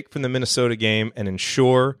you could take from the Minnesota game and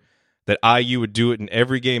ensure that IU would do it in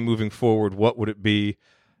every game moving forward, what would it be?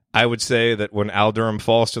 I would say that when Al Durham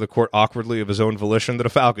falls to the court awkwardly of his own volition, that a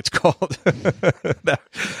foul gets called.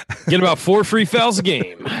 Get about 4 free fouls a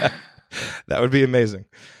game. That would be amazing.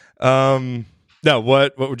 No,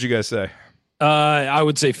 what would you guys say? I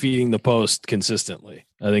would say feeding the post consistently.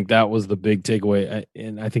 I think that was the big takeaway.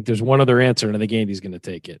 And I think there's one other answer, and I think Andy's going to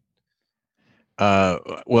take it.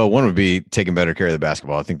 Well, one would be taking better care of the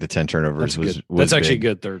basketball. I think the 10 turnovers was that's actually big. a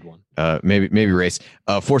good third one. Maybe race.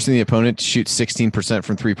 Forcing the opponent to shoot 16%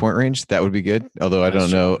 from 3-point range. That would be good. Although I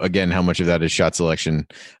don't know, again, how much of that is shot selection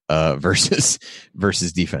versus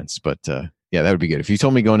defense. But yeah, that would be good. If you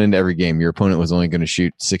told me going into every game, your opponent was only going to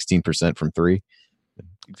shoot 16% from 3,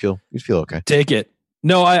 you'd feel okay. Take it.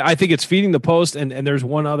 No, I think it's feeding the post, and there's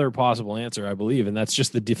one other possible answer, I believe, and that's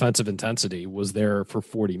just the defensive intensity was there for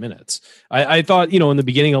 40 minutes. I thought, in the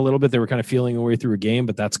beginning a little bit, they were kind of feeling their way through a game,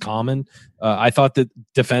 but that's common. I thought that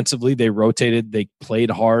defensively they rotated, they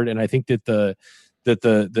played hard, and I think that the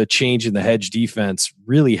change in the hedge defense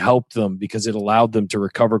really helped them because it allowed them to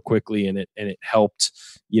recover quickly, and it helped,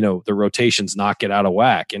 the rotations not get out of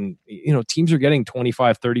whack. And, teams are getting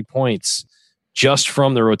 25, 30 points just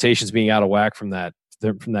from the rotations being out of whack from that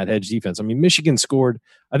hedge defense. I mean, Michigan scored,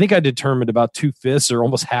 I think I determined about 2/5 or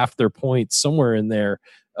almost half their points somewhere in there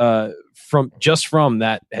from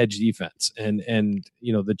that hedge defense. And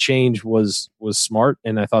the change was smart.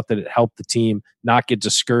 And I thought that it helped the team not get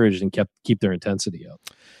discouraged and keep their intensity up.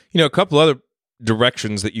 A couple other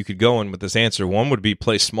directions that you could go in with this answer. One would be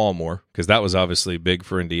play small more, because that was obviously big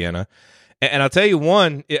for Indiana. And I'll tell you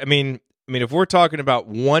one, I mean, if we're talking about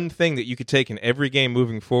one thing that you could take in every game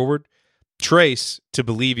moving forward, Trace to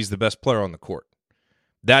believe he's the best player on the court.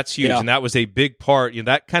 That's huge, and that was a big part.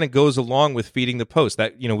 That kind of goes along with feeding the post.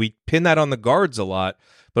 That we pin that on the guards a lot,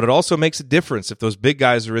 but it also makes a difference if those big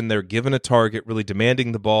guys are in there given a target, really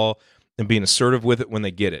demanding the ball and being assertive with it when they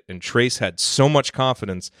get it. And Trace had so much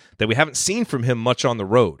confidence that we haven't seen from him much on the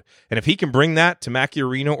road. And if he can bring that to Mackey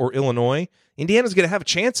Arena or Illinois, Indiana's going to have a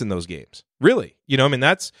chance in those games. Really.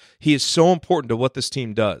 He is so important to what this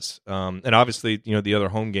team does. And obviously, the other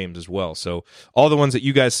home games as well. So all the ones that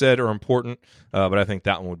you guys said are important, but I think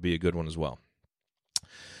that one would be a good one as well.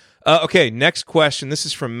 Okay, next question. This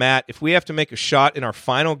is from Matt. If we have to make a shot in our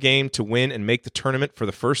final game to win and make the tournament for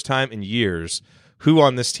the first time in years, who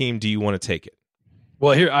on this team do you want to take it?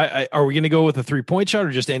 Well, here, are we going to go with a 3-point shot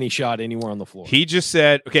or just any shot anywhere on the floor? He just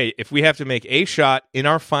said, okay, if we have to make a shot in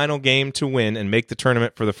our final game to win and make the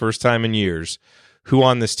tournament for the first time in years, who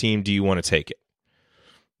on this team do you want to take it?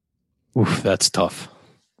 Oof, that's tough.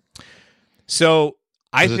 So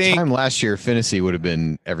I think time last year, Finney would have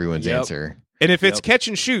been everyone's answer. And if it's catch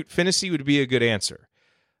and shoot, Finney would be a good answer.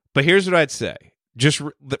 But here's what I'd say. Just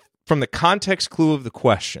from the context clue of the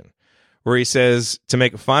question, where he says to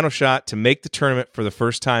make a final shot to make the tournament for the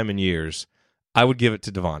first time in years, I would give it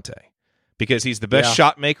to Devontae because he's the best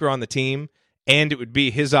shot maker on the team, and it would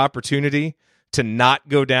be his opportunity to not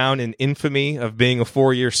go down in infamy of being a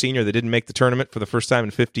 4-year senior that didn't make the tournament for the first time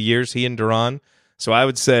in 50 years, he and Duran. So I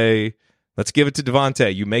would say, let's give it to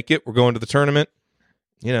Devontae. You make it, we're going to the tournament.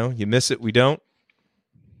 You miss it, we don't.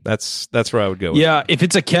 That's where I would go with it. If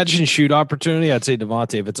it's a catch and shoot opportunity, I'd say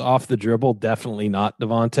Devontae. If it's off the dribble, definitely not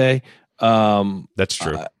Devontae. That's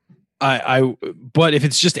true. But if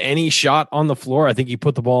it's just any shot on the floor, I think you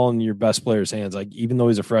put the ball in your best player's hands. Like, even though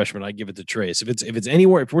he's a freshman, I give it to Trace. If it's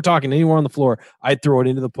anywhere, if we're talking anywhere on the floor, I'd throw it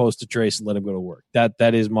into the post to Trace and let him go to work.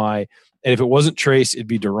 That is my. And if it wasn't Trace, it'd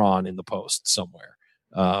be Duran in the post somewhere.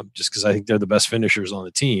 Just because I think they're the best finishers on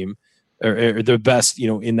the team. Or the best,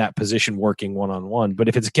 in that position working one-on-one. But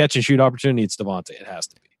if it's a catch and shoot opportunity, it's Devontae. It has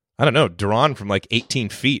to be. I don't know. Duran from like 18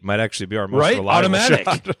 feet might actually be our most reliable automatic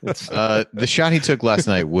shot. The shot he took last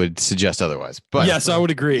night would suggest otherwise. But yes, I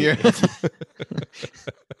would agree.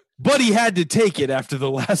 But he had to take it after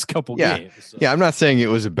the last couple games. So. Yeah, I'm not saying it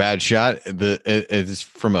was a bad shot. It's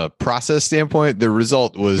from a process standpoint, the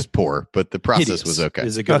result was poor, but the process was okay.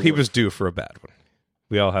 He was due for a bad one.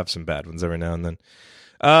 We all have some bad ones every now and then.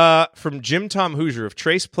 From Jim Tom Hoosier, if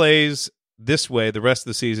Trace plays this way the rest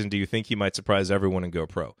of the season, do you think he might surprise everyone and go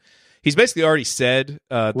pro? He's basically already said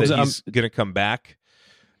that he's going to come back.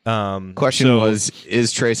 Question was,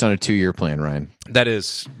 is Trace on a 2-year plan, Ryan? That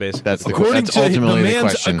is basically that's ultimately the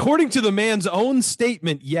question. According to the man's own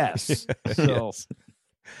statement, yes. Yes.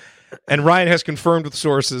 And Ryan has confirmed with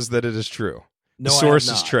sources that it is true. No, the source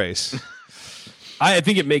is Trace. I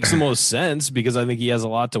think it makes the most sense because I think he has a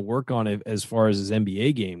lot to work on as far as his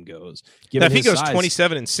NBA game goes. Now, if he goes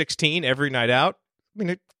 27 and 16 every night out, I mean,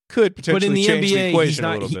 it could potentially change the equation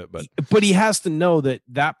a little bit. But he has to know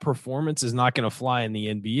that performance is not going to fly in the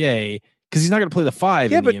NBA because he's not going to play the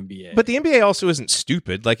 5 in the NBA. But the NBA also isn't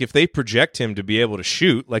stupid. Like, if they project him to be able to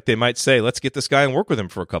shoot, like they might say, let's get this guy and work with him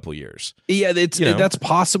for a couple years. Yeah, that's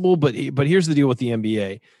possible. But here's the deal with the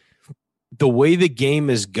NBA. The way the game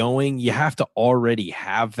is going, you have to already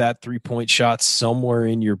have that 3-point shot somewhere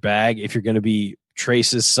in your bag if you're going to be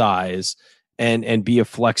Trace's size and be a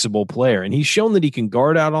flexible player. And he's shown that he can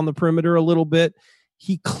guard out on the perimeter a little bit.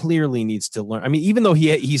 He clearly needs to learn. I mean, even though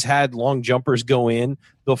he's had long jumpers go in,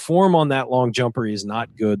 the form on that long jumper is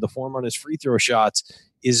not good. The form on his free throw shots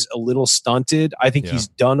is a little stunted. I think he's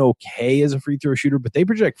done okay as a free throw shooter, but they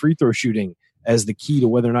project free throw shooting as the key to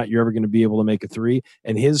whether or not you're ever going to be able to make a 3.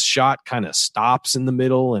 And his shot kind of stops in the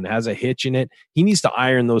middle and has a hitch in it. He needs to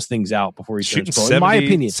iron those things out before he turns pro. In my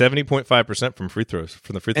opinion, 70.5% from free throws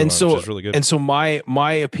from the free throw line, which is really good. And so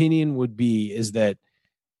my opinion would be is that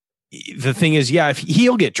the thing is, if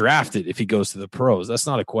he'll get drafted if he goes to the pros. That's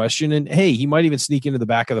not a question. And hey, he might even sneak into the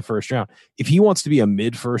back of the first round. If he wants to be a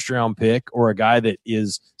mid-first round pick or a guy that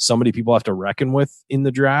is somebody people have to reckon with in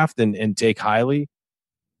the draft and take highly,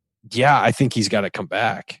 I think he's got to come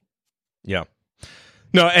back. Yeah.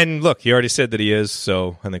 No, and look, he already said that he is,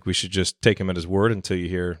 so I think we should just take him at his word until you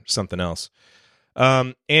hear something else.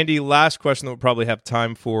 Andy, last question that we'll probably have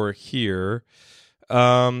time for here.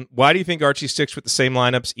 Why do you think Archie sticks with the same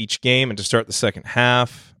lineups each game and to start the second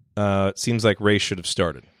half? It seems like Ray should have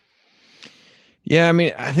started. Yeah, I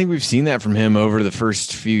mean, I think we've seen that from him over the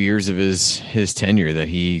first few years of his tenure, that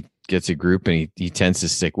he gets a group and he tends to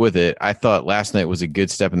stick with it. I thought last night was a good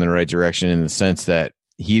step in the right direction in the sense that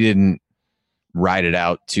he didn't ride it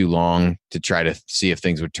out too long to try to see if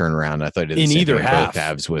things would turn around. I thought he did the same thing both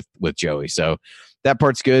halves with Joey. So that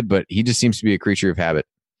part's good, but he just seems to be a creature of habit.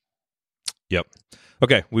 Yep.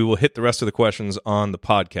 Okay, we will hit the rest of the questions on the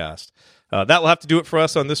podcast. That will have to do it for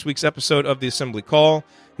us on this week's episode of the Assembly Call.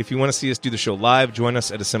 If you want to see us do the show live, join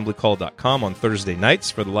us at assemblycall.com on Thursday nights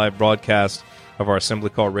for the live broadcast of our Assembly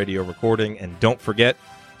Call radio recording. And don't forget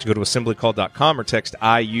to go to assemblycall.com or text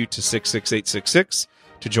IU to 66866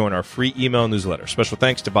 to join our free email newsletter. Special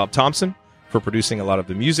thanks to Bob Thompson for producing a lot of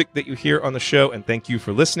the music that you hear on the show, and thank you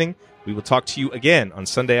for listening. We will talk to you again on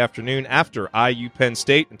Sunday afternoon after IU Penn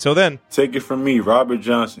State. Until then, take it from me, Robert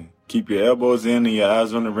Johnson. Keep your elbows in and your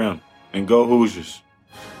eyes on the rim. And go Hoosiers.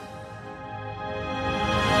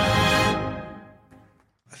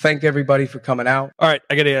 Thank everybody for coming out. All right,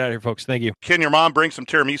 I got to get out of here, folks. Thank you. Can your mom bring some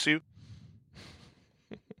tiramisu?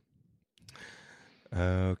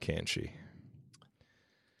 Oh, can she?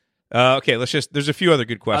 Okay, there's a few other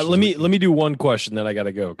good questions. Let me do one question, then I got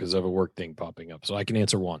to go because I have a work thing popping up, so I can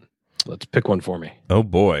answer one. Let's pick one for me. Oh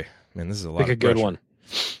boy, man, this is a lot. Pick a good one.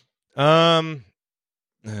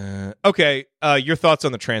 Okay, your thoughts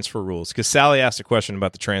on the transfer rules? Because Sally asked a question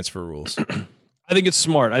about the transfer rules. I think it's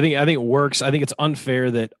smart. I think it works. I think it's unfair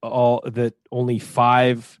that only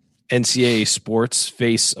 5 NCAA sports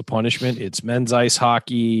face a punishment. It's men's ice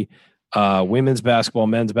hockey, women's basketball,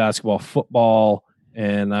 men's basketball, football,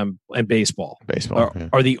 and baseball.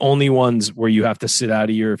 Are the only ones where you have to sit out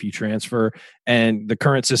a year if you transfer. And the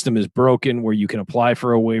current system is broken where you can apply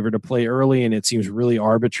for a waiver to play early, and it seems really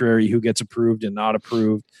arbitrary who gets approved and not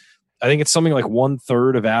approved. I think it's something like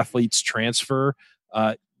 1/3 of athletes transfer.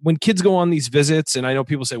 When kids go on these visits, and I know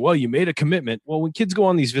people say, well, you made a commitment. Well, when kids go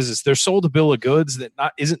on these visits, they're sold a bill of goods that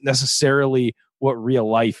isn't necessarily what real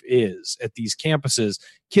life is at these campuses.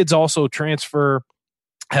 Kids also transfer,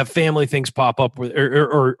 have family things pop up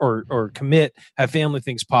or commit, have family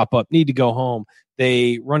things pop up, need to go home.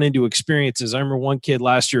 They run into experiences. I remember one kid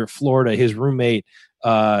last year at Florida, his roommate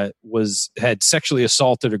had sexually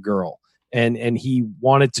assaulted a girl. And he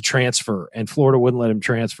wanted to transfer, and Florida wouldn't let him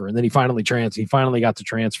transfer. And then he finally got to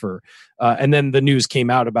transfer. And then the news came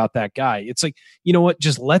out about that guy. It's like, you know what?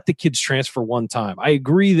 Just let the kids transfer one time. I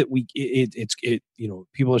agree that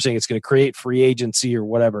people are saying it's going to create free agency or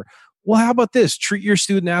whatever. Well, how about this? Treat your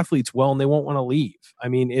student athletes well, and they won't want to leave. I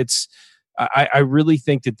mean, I really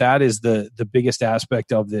think that is the biggest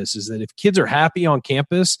aspect of this, is that if kids are happy on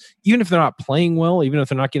campus, even if they're not playing well, even if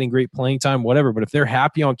they're not getting great playing time, whatever, but if they're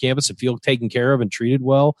happy on campus and feel taken care of and treated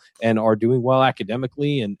well and are doing well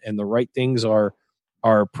academically and the right things are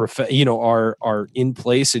in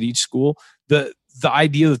place at each school, the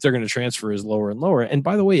idea that they're going to transfer is lower and lower. And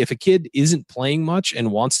by the way, if a kid isn't playing much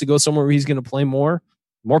and wants to go somewhere where he's going to play more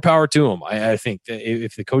power to him. I think that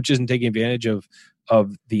if the coach isn't taking advantage of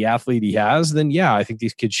the athlete he has, then yeah, I think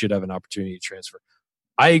these kids should have an opportunity to transfer.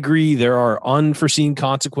 I agree. There are unforeseen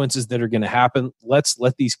consequences that are going to happen. Let's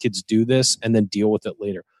let these kids do this and then deal with it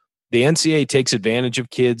later. The NCAA takes advantage of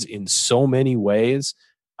kids in so many ways.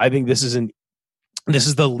 I think this is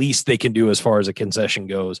the least they can do as far as a concession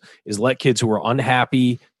goes, is let kids who are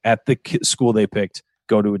unhappy at the school they picked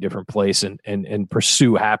go to a different place and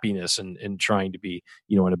pursue happiness and trying to be,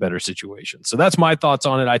 in a better situation. So that's my thoughts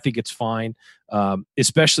on it. I think it's fine,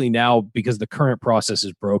 especially now because the current process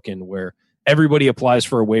is broken where everybody applies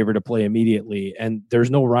for a waiver to play immediately and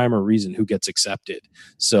there's no rhyme or reason who gets accepted.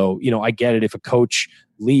 So, I get it. If a coach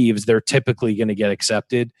leaves, they're typically going to get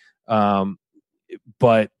accepted.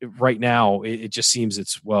 But right now it just seems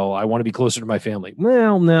I want to be closer to my family.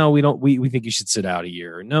 Well, no, we don't. We think you should sit out a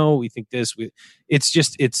year. No, we think this.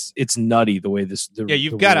 It's nutty the way this.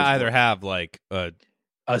 You've got to either have like a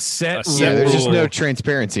set. Yeah, there's just no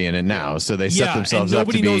transparency in it now, so they set themselves up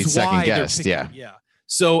to be second guessed. Yeah.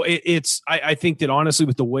 So I think that honestly,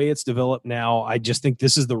 with the way it's developed now, I just think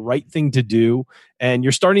this is the right thing to do. And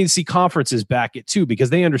you're starting to see conferences back it too, because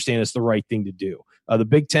they understand it's the right thing to do. The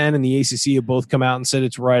Big Ten and the ACC have both come out and said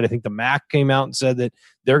it's right. I think the MAC came out and said that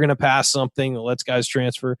they're going to pass something that lets guys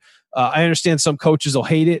transfer. I understand some coaches will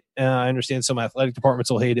hate it. I understand some athletic departments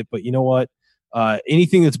will hate it, but you know what?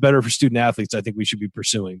 Anything that's better for student athletes, I think we should be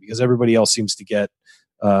pursuing, because everybody else seems to get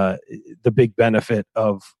the big benefit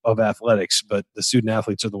of athletics, but the student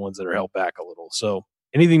athletes are the ones that are held back a little. So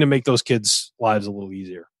anything to make those kids' lives a little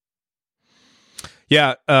easier.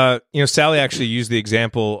 Yeah. Sally actually used the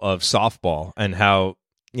example of softball and how,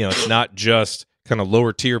 it's not just kind of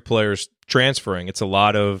lower tier players transferring. It's a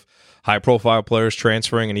lot of high profile players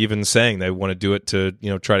transferring and even saying they want to do it to,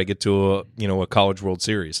 try to get to a College World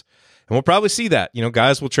Series. And we'll probably see that,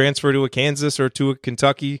 guys will transfer to a Kansas or to a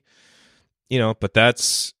Kentucky, but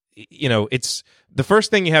that's, it's the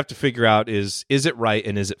first thing you have to figure out is it right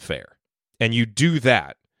and is it fair? And you do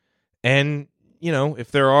that. And, if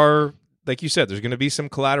there are, like you said, there's going to be some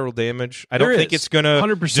collateral damage. I don't think it's going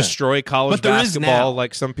to destroy college basketball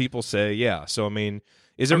like some people say. Yeah. So, the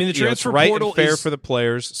transfer right and fair for the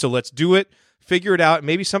players. So let's do it, figure it out.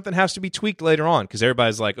 Maybe something has to be tweaked later on because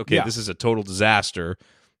everybody's like, okay, this is a total disaster.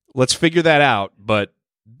 Let's figure that out. But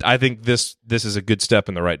I think this is a good step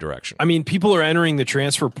in the right direction. I mean, people are entering the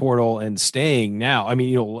transfer portal and staying now. I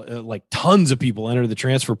mean, like tons of people enter the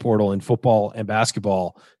transfer portal in football and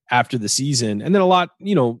basketball after the season. And then a lot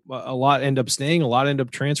end up staying, a lot end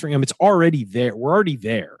up transferring. I mean, it's already there. We're already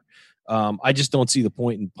there. I just don't see the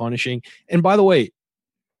point in punishing. And by the way,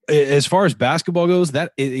 as far as basketball goes,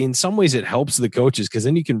 that in some ways it helps the coaches because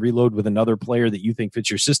then you can reload with another player that you think fits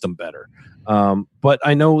your system better. But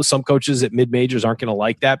I know some coaches at mid-majors aren't going to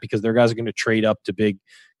like that because their guys are going to trade up to big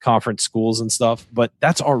conference schools and stuff. But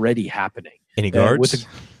that's already happening. Any guards?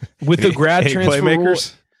 With the grad transfer rule,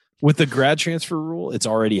 with the grad transfer rule, it's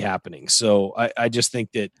already happening. So I just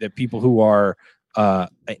think that people who are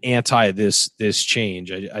anti this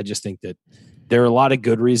change, I just think that there are a lot of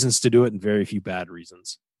good reasons to do it and very few bad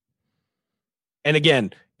reasons. And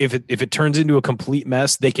again, if it turns into a complete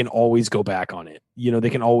mess, they can always go back on it. You know, they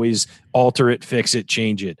can always alter it, fix it,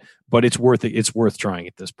 change it. But it's worth it. It's worth trying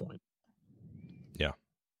at this point. Yeah.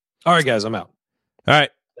 All right, guys, I'm out. All right.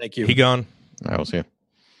 Thank you. He gone. I will see you.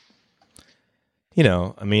 You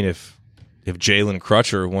know, I mean, if Jalen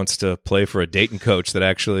Crutcher wants to play for a Dayton coach that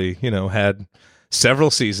actually, had several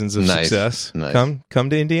seasons of success, come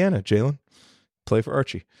to Indiana, Jalen. Play for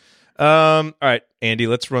Archie. All right, Andy,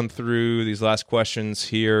 let's run through these last questions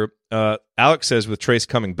here. Alex says with Trace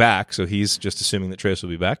coming back, so he's just assuming that Trace will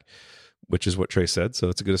be back, which is what Trace said, so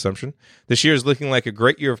that's a good assumption. This year is looking like a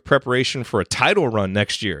great year of preparation for a title run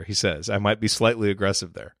next year, he says. I might be slightly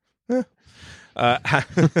aggressive there.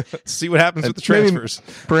 See what happens with the transfers.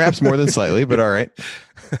 Perhaps more than slightly, but all right.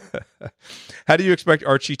 How do you expect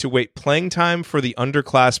Archie to wait playing time for the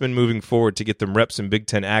underclassmen moving forward to get them reps in Big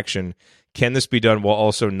Ten action? Can this be done while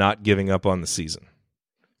also not giving up on the season?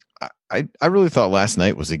 I really thought last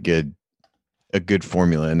night was a good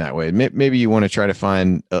formula in that way. Maybe you want to try to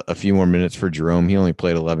find a few more minutes for Jerome. He only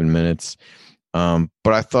played 11 minutes. But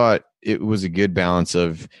I thought it was a good balance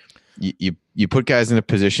of you put guys in a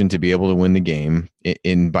position to be able to win the game.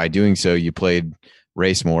 And by doing so, you played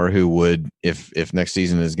Racemore, who would, if next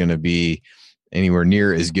season is going to be anywhere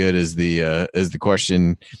near as good as the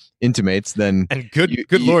question intimates, then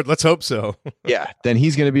good Lord, let's hope so. Yeah, then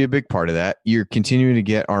he's going to be a big part of that. You're continuing to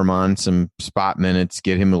get Armand some spot minutes,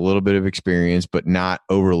 get him a little bit of experience, but not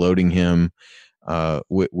overloading him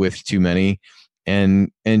with too many.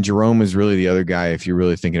 And Jerome is really the other guy. If you're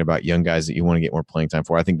really thinking about young guys that you want to get more playing time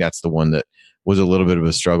for, I think that's the one that was a little bit of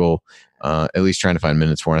a struggle, at least trying to find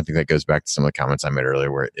minutes for. And I think that goes back to some of the comments I made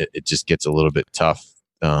earlier, where it just gets a little bit tough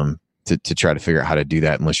to try to figure out how to do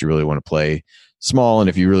that unless you really want to play small. And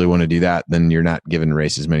if you really want to do that, then you're not giving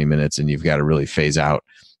Race as many minutes, and you've got to really phase out,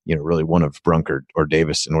 really one of Brunk or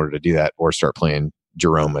Davis in order to do that, or start playing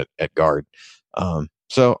Jerome at guard.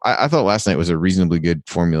 So I thought last night was a reasonably good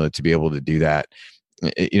formula to be able to do that.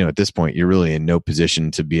 At this point, you're really in no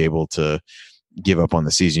position to be able to give up on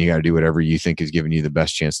the season. You got to do whatever you think is giving you the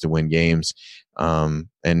best chance to win games. And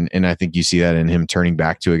I think you see that in him turning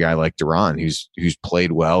back to a guy like Duran, who's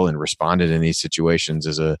played well and responded in these situations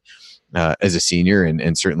as a senior,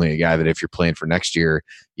 and certainly a guy that if you're playing for next year,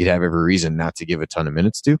 you'd have every reason not to give a ton of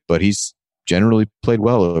minutes to, but he's generally played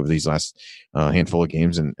well over these last handful of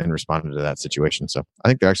games and responded to that situation. So I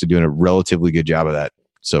think they're actually doing a relatively good job of that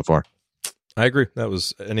so far. I agree.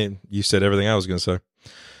 You said everything I was going to say.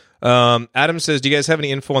 Adam says, do you guys have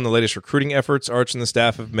any info on the latest recruiting efforts Arch and the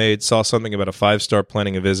staff have made? Saw something about a 5-star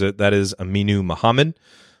planning a visit. That is Aminu Muhammad,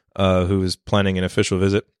 who is planning an official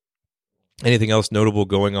visit. Anything else notable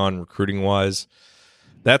going on recruiting-wise?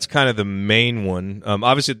 That's kind of the main one.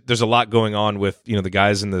 Obviously, there's a lot going on with the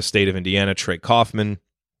guys in the state of Indiana. Trey Kaufman,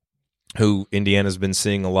 who Indiana's been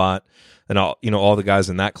seeing a lot, and all the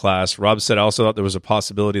guys in that class. Rob said, I also thought there was a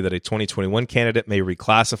possibility that a 2021 candidate may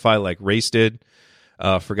reclassify like Race did.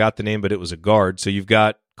 Forgot the name, but it was a guard. So you've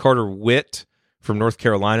got Carter Witt from North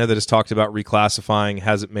Carolina that has talked about reclassifying,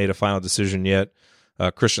 hasn't made a final decision yet.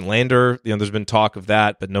 Christian Lander, there's been talk of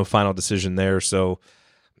that, but no final decision there. So,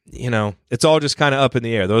 it's all just kind of up in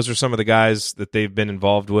the air. Those are some of the guys that they've been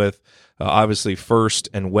involved with. Obviously, First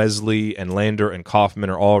and Wesley and Lander and Kaufman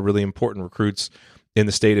are all really important recruits in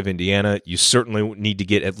the state of Indiana. You certainly need to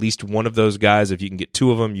get at least one of those guys. If you can get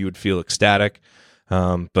two of them, you would feel ecstatic.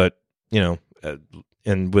 But,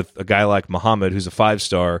 and with a guy like Muhammad, who's a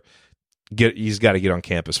 5-star, he's got to get on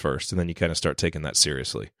campus first, and then you kind of start taking that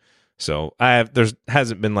seriously. So there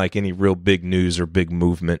hasn't been like any real big news or big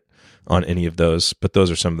movement on any of those, but those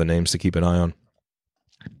are some of the names to keep an eye on.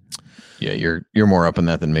 Yeah, you're more up on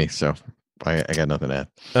that than me, so I got nothing to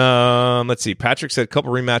add. Let's see. Patrick said a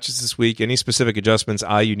couple rematches this week. Any specific adjustments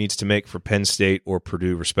IU needs to make for Penn State or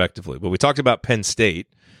Purdue, respectively? Well, we talked about Penn State.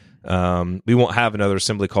 We won't have another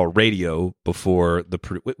assembly call radio before the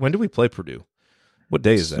Purdue. When do we play Purdue? What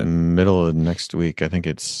day is that? Middle of next week. I think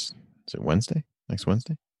is it Wednesday? Next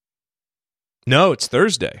Wednesday? No, it's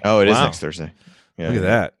Thursday. Oh, it is next Thursday. Yeah, Look at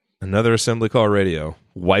that. Another assembly call radio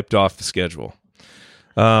wiped off the schedule.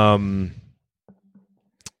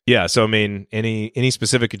 Yeah, so I mean, any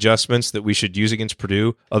specific adjustments that we should use against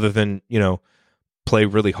Purdue other than, play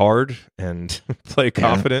really hard and play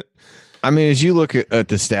confident? I mean, as you look at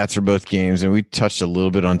the stats for both games, and we touched a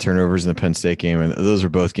little bit on turnovers in the Penn State game, and those are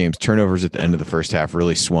both games. Turnovers at the end of the first half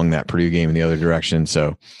really swung that Purdue game in the other direction.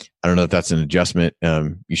 So I don't know if that's an adjustment.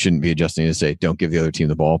 You shouldn't be adjusting to say don't give the other team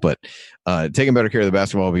the ball, but taking better care of the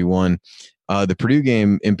basketball will be one. The Purdue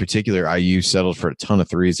game in particular, IU settled for a ton of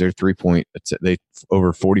threes. They're they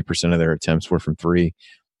over 40% of their attempts were from three.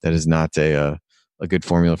 That is not a good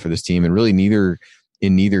formula for this team, and really neither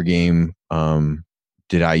game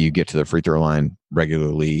did IU get to the free throw line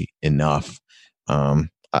regularly enough.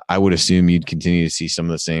 I would assume you'd continue to see some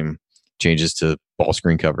of the same changes to ball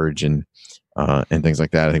screen coverage and things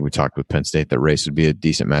like that. I think we talked with Penn State that Race would be a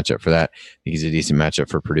decent matchup for that. I think he's a decent matchup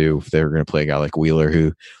for Purdue if they were going to play a guy like Wheeler,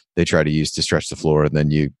 who they try to use to stretch the floor, and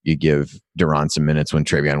then you give Duran some minutes when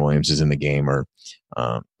Travion Williams is in the game, or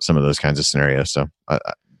some of those kinds of scenarios. So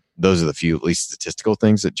those are the few, at least statistical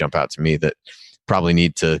things that jump out to me that probably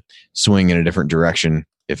need to swing in a different direction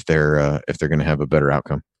if they're going to have a better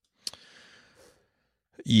outcome.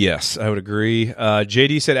 Yes, I would agree.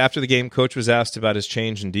 JD said after the game, coach was asked about his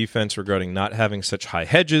change in defense regarding not having such high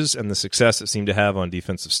hedges and the success it seemed to have on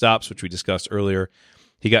defensive stops, which we discussed earlier.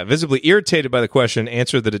 He got visibly irritated by the question,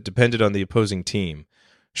 answered that it depended on the opposing team.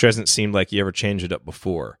 Which hasn't seemed like he ever changed it up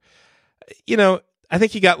before. I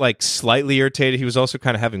think he got slightly irritated. He was also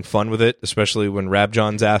kind of having fun with it, especially when Rab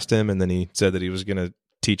Johns asked him, and then he said that he was going to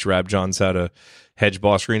teach Rab Johns how to hedge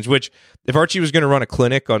ball screens, which if Archie was going to run a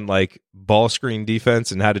clinic on ball screen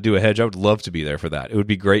defense and how to do a hedge, I would love to be there for that. It would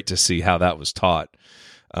be great to see how that was taught.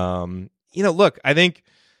 Look, I think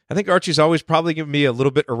Archie's always probably given me a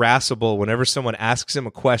little bit irascible whenever someone asks him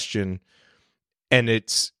a question and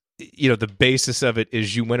it's, the basis of it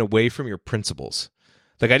is you went away from your principles.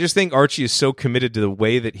 I just think Archie is so committed to the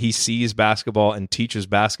way that he sees basketball and teaches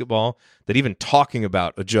basketball that even talking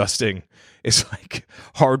about adjusting is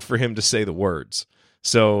hard for him to say the words.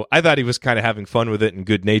 So I thought he was kind of having fun with it and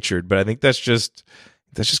good natured, but I think that's just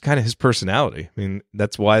kind of his personality. I mean,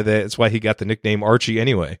 that's why he got the nickname Archie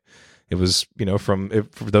anyway. It was, for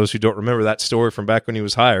those who don't remember that story from back when he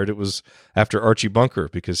was hired, it was after Archie Bunker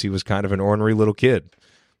because he was kind of an ornery little kid,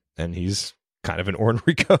 and he's kind of an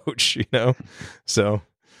ornery coach, So,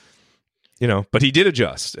 but he did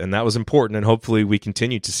adjust, and that was important, and hopefully we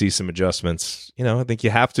continue to see some adjustments. I think you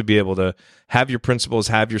have to be able to have your principles,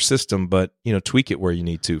 have your system, but, tweak it where you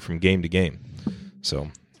need to from game to game. So,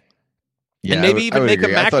 yeah, and maybe even make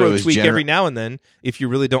agree. a macro tweak every now and then if you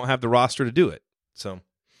really don't have the roster to do it. So.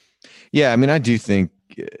 Yeah, I mean, I do think,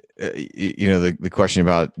 the question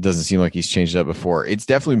about doesn't seem like he's changed it up before. It's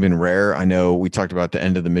definitely been rare. I know we talked about the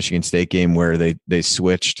end of the Michigan State game where they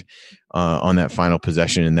switched on that final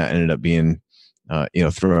possession, and that ended up being,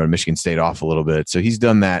 throwing Michigan State off a little bit. So he's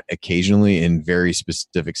done that occasionally in very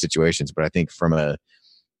specific situations. But I think from a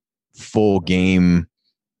full game,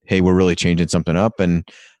 hey, we're really changing something up. And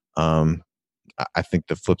I think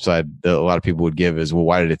the flip side that a lot of people would give is, well,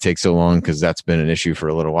 why did it take so long? Because that's been an issue for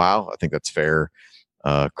a little while. I think that's fair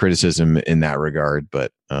criticism in that regard,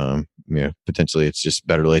 but potentially it's just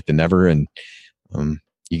better late than never, and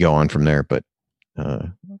you go on from there. But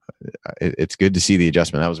it's good to see the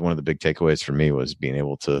adjustment. That was one of the big takeaways for me, was being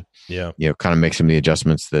able to, kind of make some of the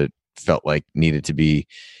adjustments that felt like needed to be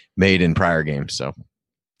made in prior games. So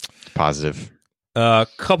positive. A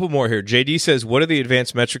couple more here. JD says, what do the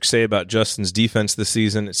advanced metrics say about Justin's defense this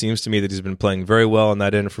season? It seems to me that he's been playing very well on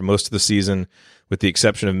that end for most of the season, with the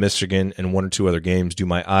exception of Michigan and one or two other games. Do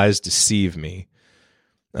my eyes deceive me?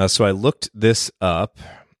 So I looked this up,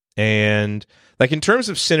 and in terms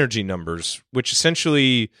of synergy numbers, which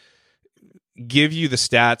essentially give you the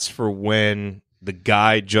stats for when the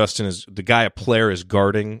guy a player is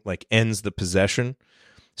guarding, ends the possession.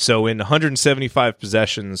 So in 175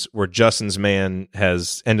 possessions where Justin's man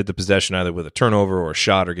has ended the possession either with a turnover or a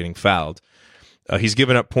shot or getting fouled, he's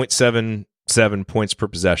given up 0.77 points per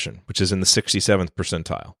possession, which is in the 67th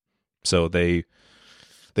percentile. So they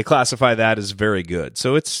classify that as very good.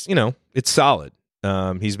 So it's solid.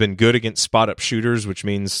 He's been good against spot-up shooters, which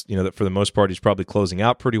means that for the most part he's probably closing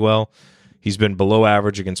out pretty well. He's been below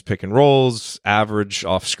average against pick and rolls, average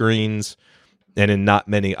off screens, and in not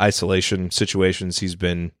many isolation situations, he's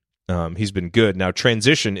been He's been good. Now,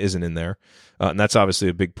 transition isn't in there, and that's obviously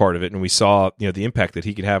a big part of it. And we saw, the impact that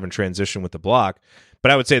he could have in transition with the block.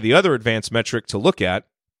 But I would say the other advanced metric to look at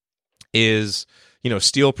is,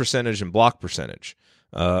 steal percentage and block percentage.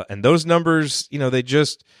 And those numbers,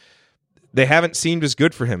 they haven't seemed as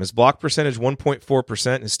good for him. His block percentage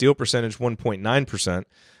 1.4%, his steal percentage 1.9%.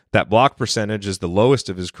 That block percentage is the lowest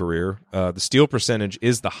of his career. The steal percentage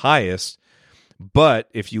is the highest. But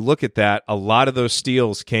if you look at that, a lot of those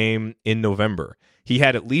steals came in November. He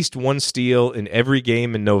had at least one steal in every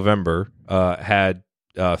game in November, had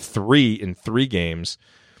 3 in 3 games.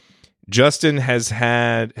 Justin has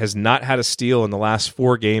not had a steal in the last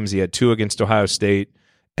 4 games. He had 2 against Ohio State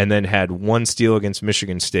and then had 1 steal against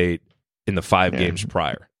Michigan State in the 5 games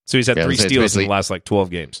prior. So he's had 3 steals in the last 12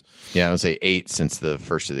 games. Yeah, I would say 8 since the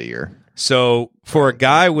first of the year. So for a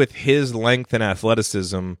guy with his length and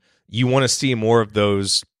athleticism, you want to see more of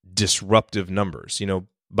those disruptive numbers.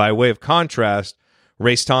 By way of contrast,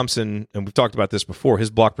 Race Thompson, and we've talked about this before, his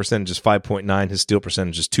block percentage is 5.9, his steal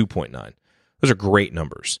percentage is 2.9. Those are great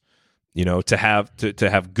numbers. To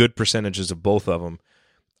have good percentages of both of them.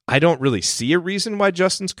 I don't really see a reason why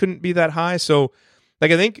Justin's couldn't be that high. So, I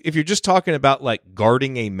think if you're just talking about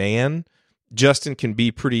guarding a man, Justin can be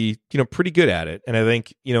pretty good at it. And I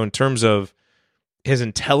think, in terms of his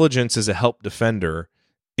intelligence as a help defender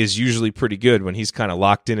is usually pretty good when he's kind of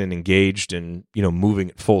locked in and engaged and, moving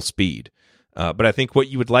at full speed. But I think what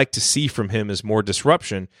you would like to see from him is more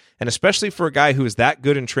disruption. And especially for a guy who is that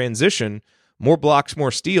good in transition, more blocks,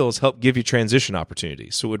 more steals help give you transition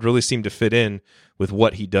opportunities. So it would really seem to fit in with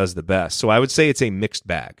what he does the best. So I would say it's a mixed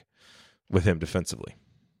bag with him defensively.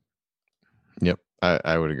 Yep,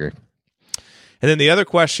 I would agree. And then the other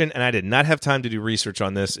question, and I did not have time to do research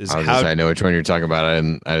on this, is I know which one you're talking about. I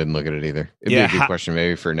didn't look at it either. It'd be a good question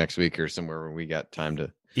maybe for next week or somewhere when we got time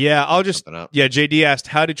to. Yeah, JD asked,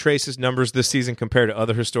 how did Trace's numbers this season compare to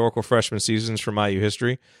other historical freshman seasons from IU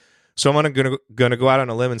history? So I'm gonna go out on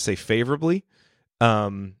a limb and say favorably,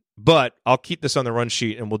 but I'll keep this on the run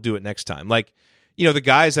sheet and we'll do it next time. The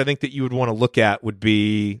guys I think that you would want to look at would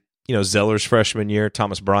be, Zeller's freshman year,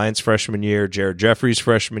 Thomas Bryant's freshman year, Jared Jeffrey's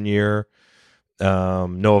freshman year, Noah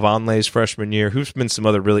Vonleh's freshman year. Who's been some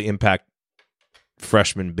other really impact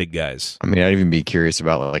freshman big guys? I mean, I'd even be curious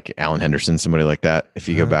about Alan Henderson, somebody like that. If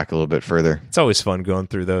you go back a little bit further, it's always fun going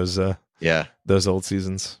through those old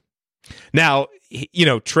seasons. Now,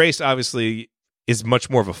 Trace obviously is much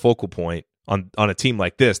more of a focal point on a team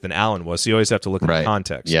like this than Allen was. So you always have to look at the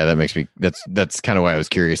context. Yeah, that makes me. That's kind of why I was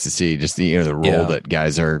curious to see just the role that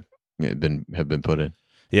guys have been put in.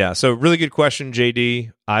 Yeah. So really good question,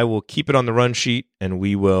 JD. I will keep it on the run sheet and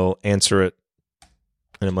we will answer it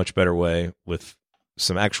in a much better way with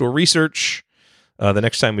some actual research the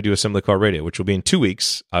next time we do Assembly Call Radio, which will be in 2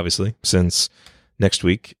 weeks, obviously, since next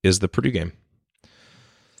week is the Purdue game.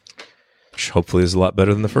 Which hopefully is a lot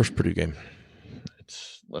better than the first Purdue game.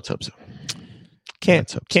 Let's hope so. Can't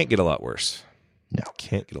get a lot worse. No.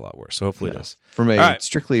 Can't get a lot worse. So hopefully it does. From a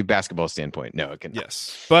strictly basketball standpoint, no, it can.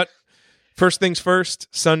 Yes. But first things first,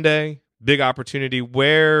 Sunday, big opportunity.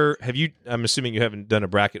 Where have you, I'm assuming you haven't done a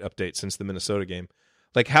bracket update since the Minnesota game.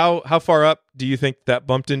 How far up do you think that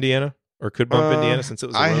bumped Indiana or could bump Indiana since it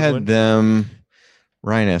was a road win? Them.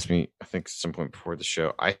 Ryan asked me, I think at some point before the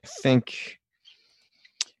show, I think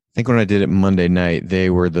when I did it Monday night, they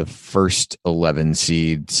were the first 11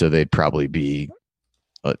 seed, so they'd probably be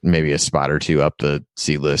maybe a spot or two up the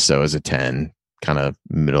seed list. So as a 10, kind of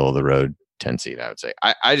middle of the road 10 seed, I would say.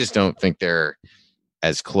 I just don't think they're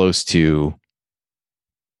as close to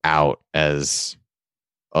out as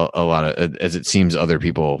a lot of, as it seems other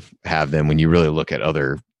people have them when you really look at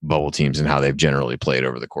other bubble teams and how they've generally played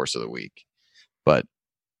over the course of the week. But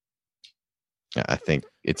I think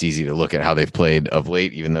it's easy to look at how they've played of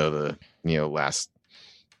late, even though the last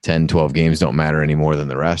 10, 12 games don't matter any more than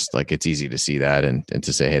the rest. It's easy to see that and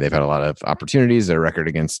to say, hey, they've had a lot of opportunities. Their record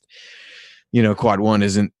against, quad one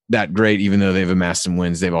isn't that great, even though they've amassed some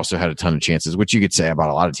wins. They've also had a ton of chances, which you could say about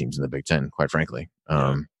a lot of teams in the Big Ten, quite frankly.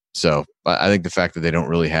 So I think the fact that they don't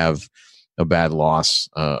really have a bad loss,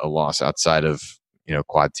 a loss outside of,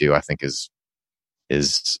 quad two, I think is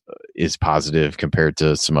positive compared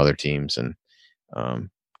to some other teams. And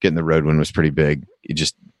getting the road win was pretty big. You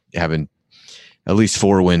just having at least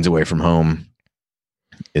 4 wins away from home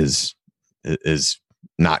is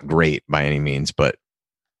not great by any means, but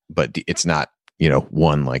it's not,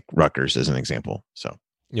 one like Rutgers as an example. So,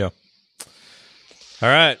 yeah. All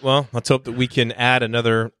right. Well, let's hope that we can add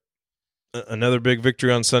another big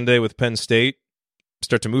victory on Sunday with Penn State.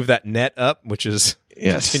 Start to move that net up, which is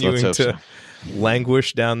continuing to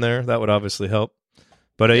languish down there. That would obviously help.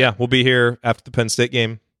 But we'll be here after the Penn State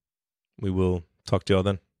game We will talk to y'all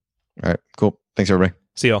then. All right, cool. Thanks, everybody.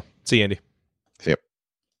 See y'all. See you, Andy. See ya.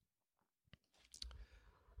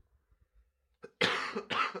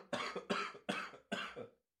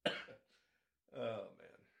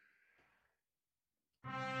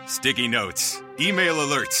 Sticky notes, email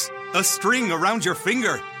alerts, a string around your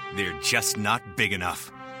finger. They're just not big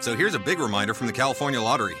enough. So here's a big reminder from the California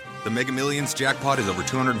Lottery. The Mega Millions jackpot is over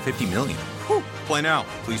 $250 million. Whew. Play now.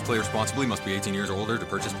 Please play responsibly. Must be 18 years or older to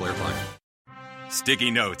purchase player plan.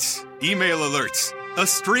 Sticky notes, email alerts, a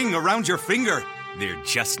string around your finger. They're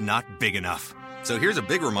just not big enough. So here's a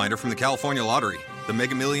big reminder from the California Lottery. The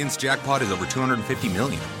Mega Millions jackpot is over $250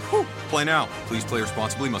 million. Whew. Play now. Please play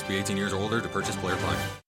responsibly. Must be 18 years or older to purchase player plan.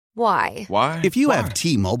 Why? If you have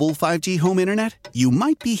T-Mobile 5G home internet, you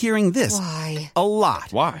might be hearing this a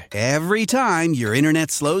lot. Why? Every time your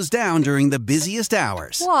internet slows down during the busiest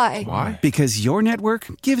hours. Why? Because your network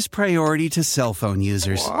gives priority to cell phone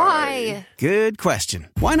users. Why? Good question.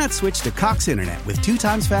 Why not switch to Cox Internet with 2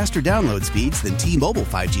 times faster download speeds than T-Mobile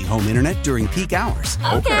 5G home internet during peak hours?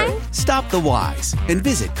 Okay. Stop the whys and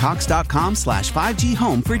visit cox.com/5G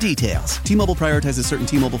home for details. T-Mobile prioritizes certain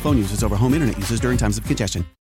T-Mobile phone users over home internet users during times of congestion.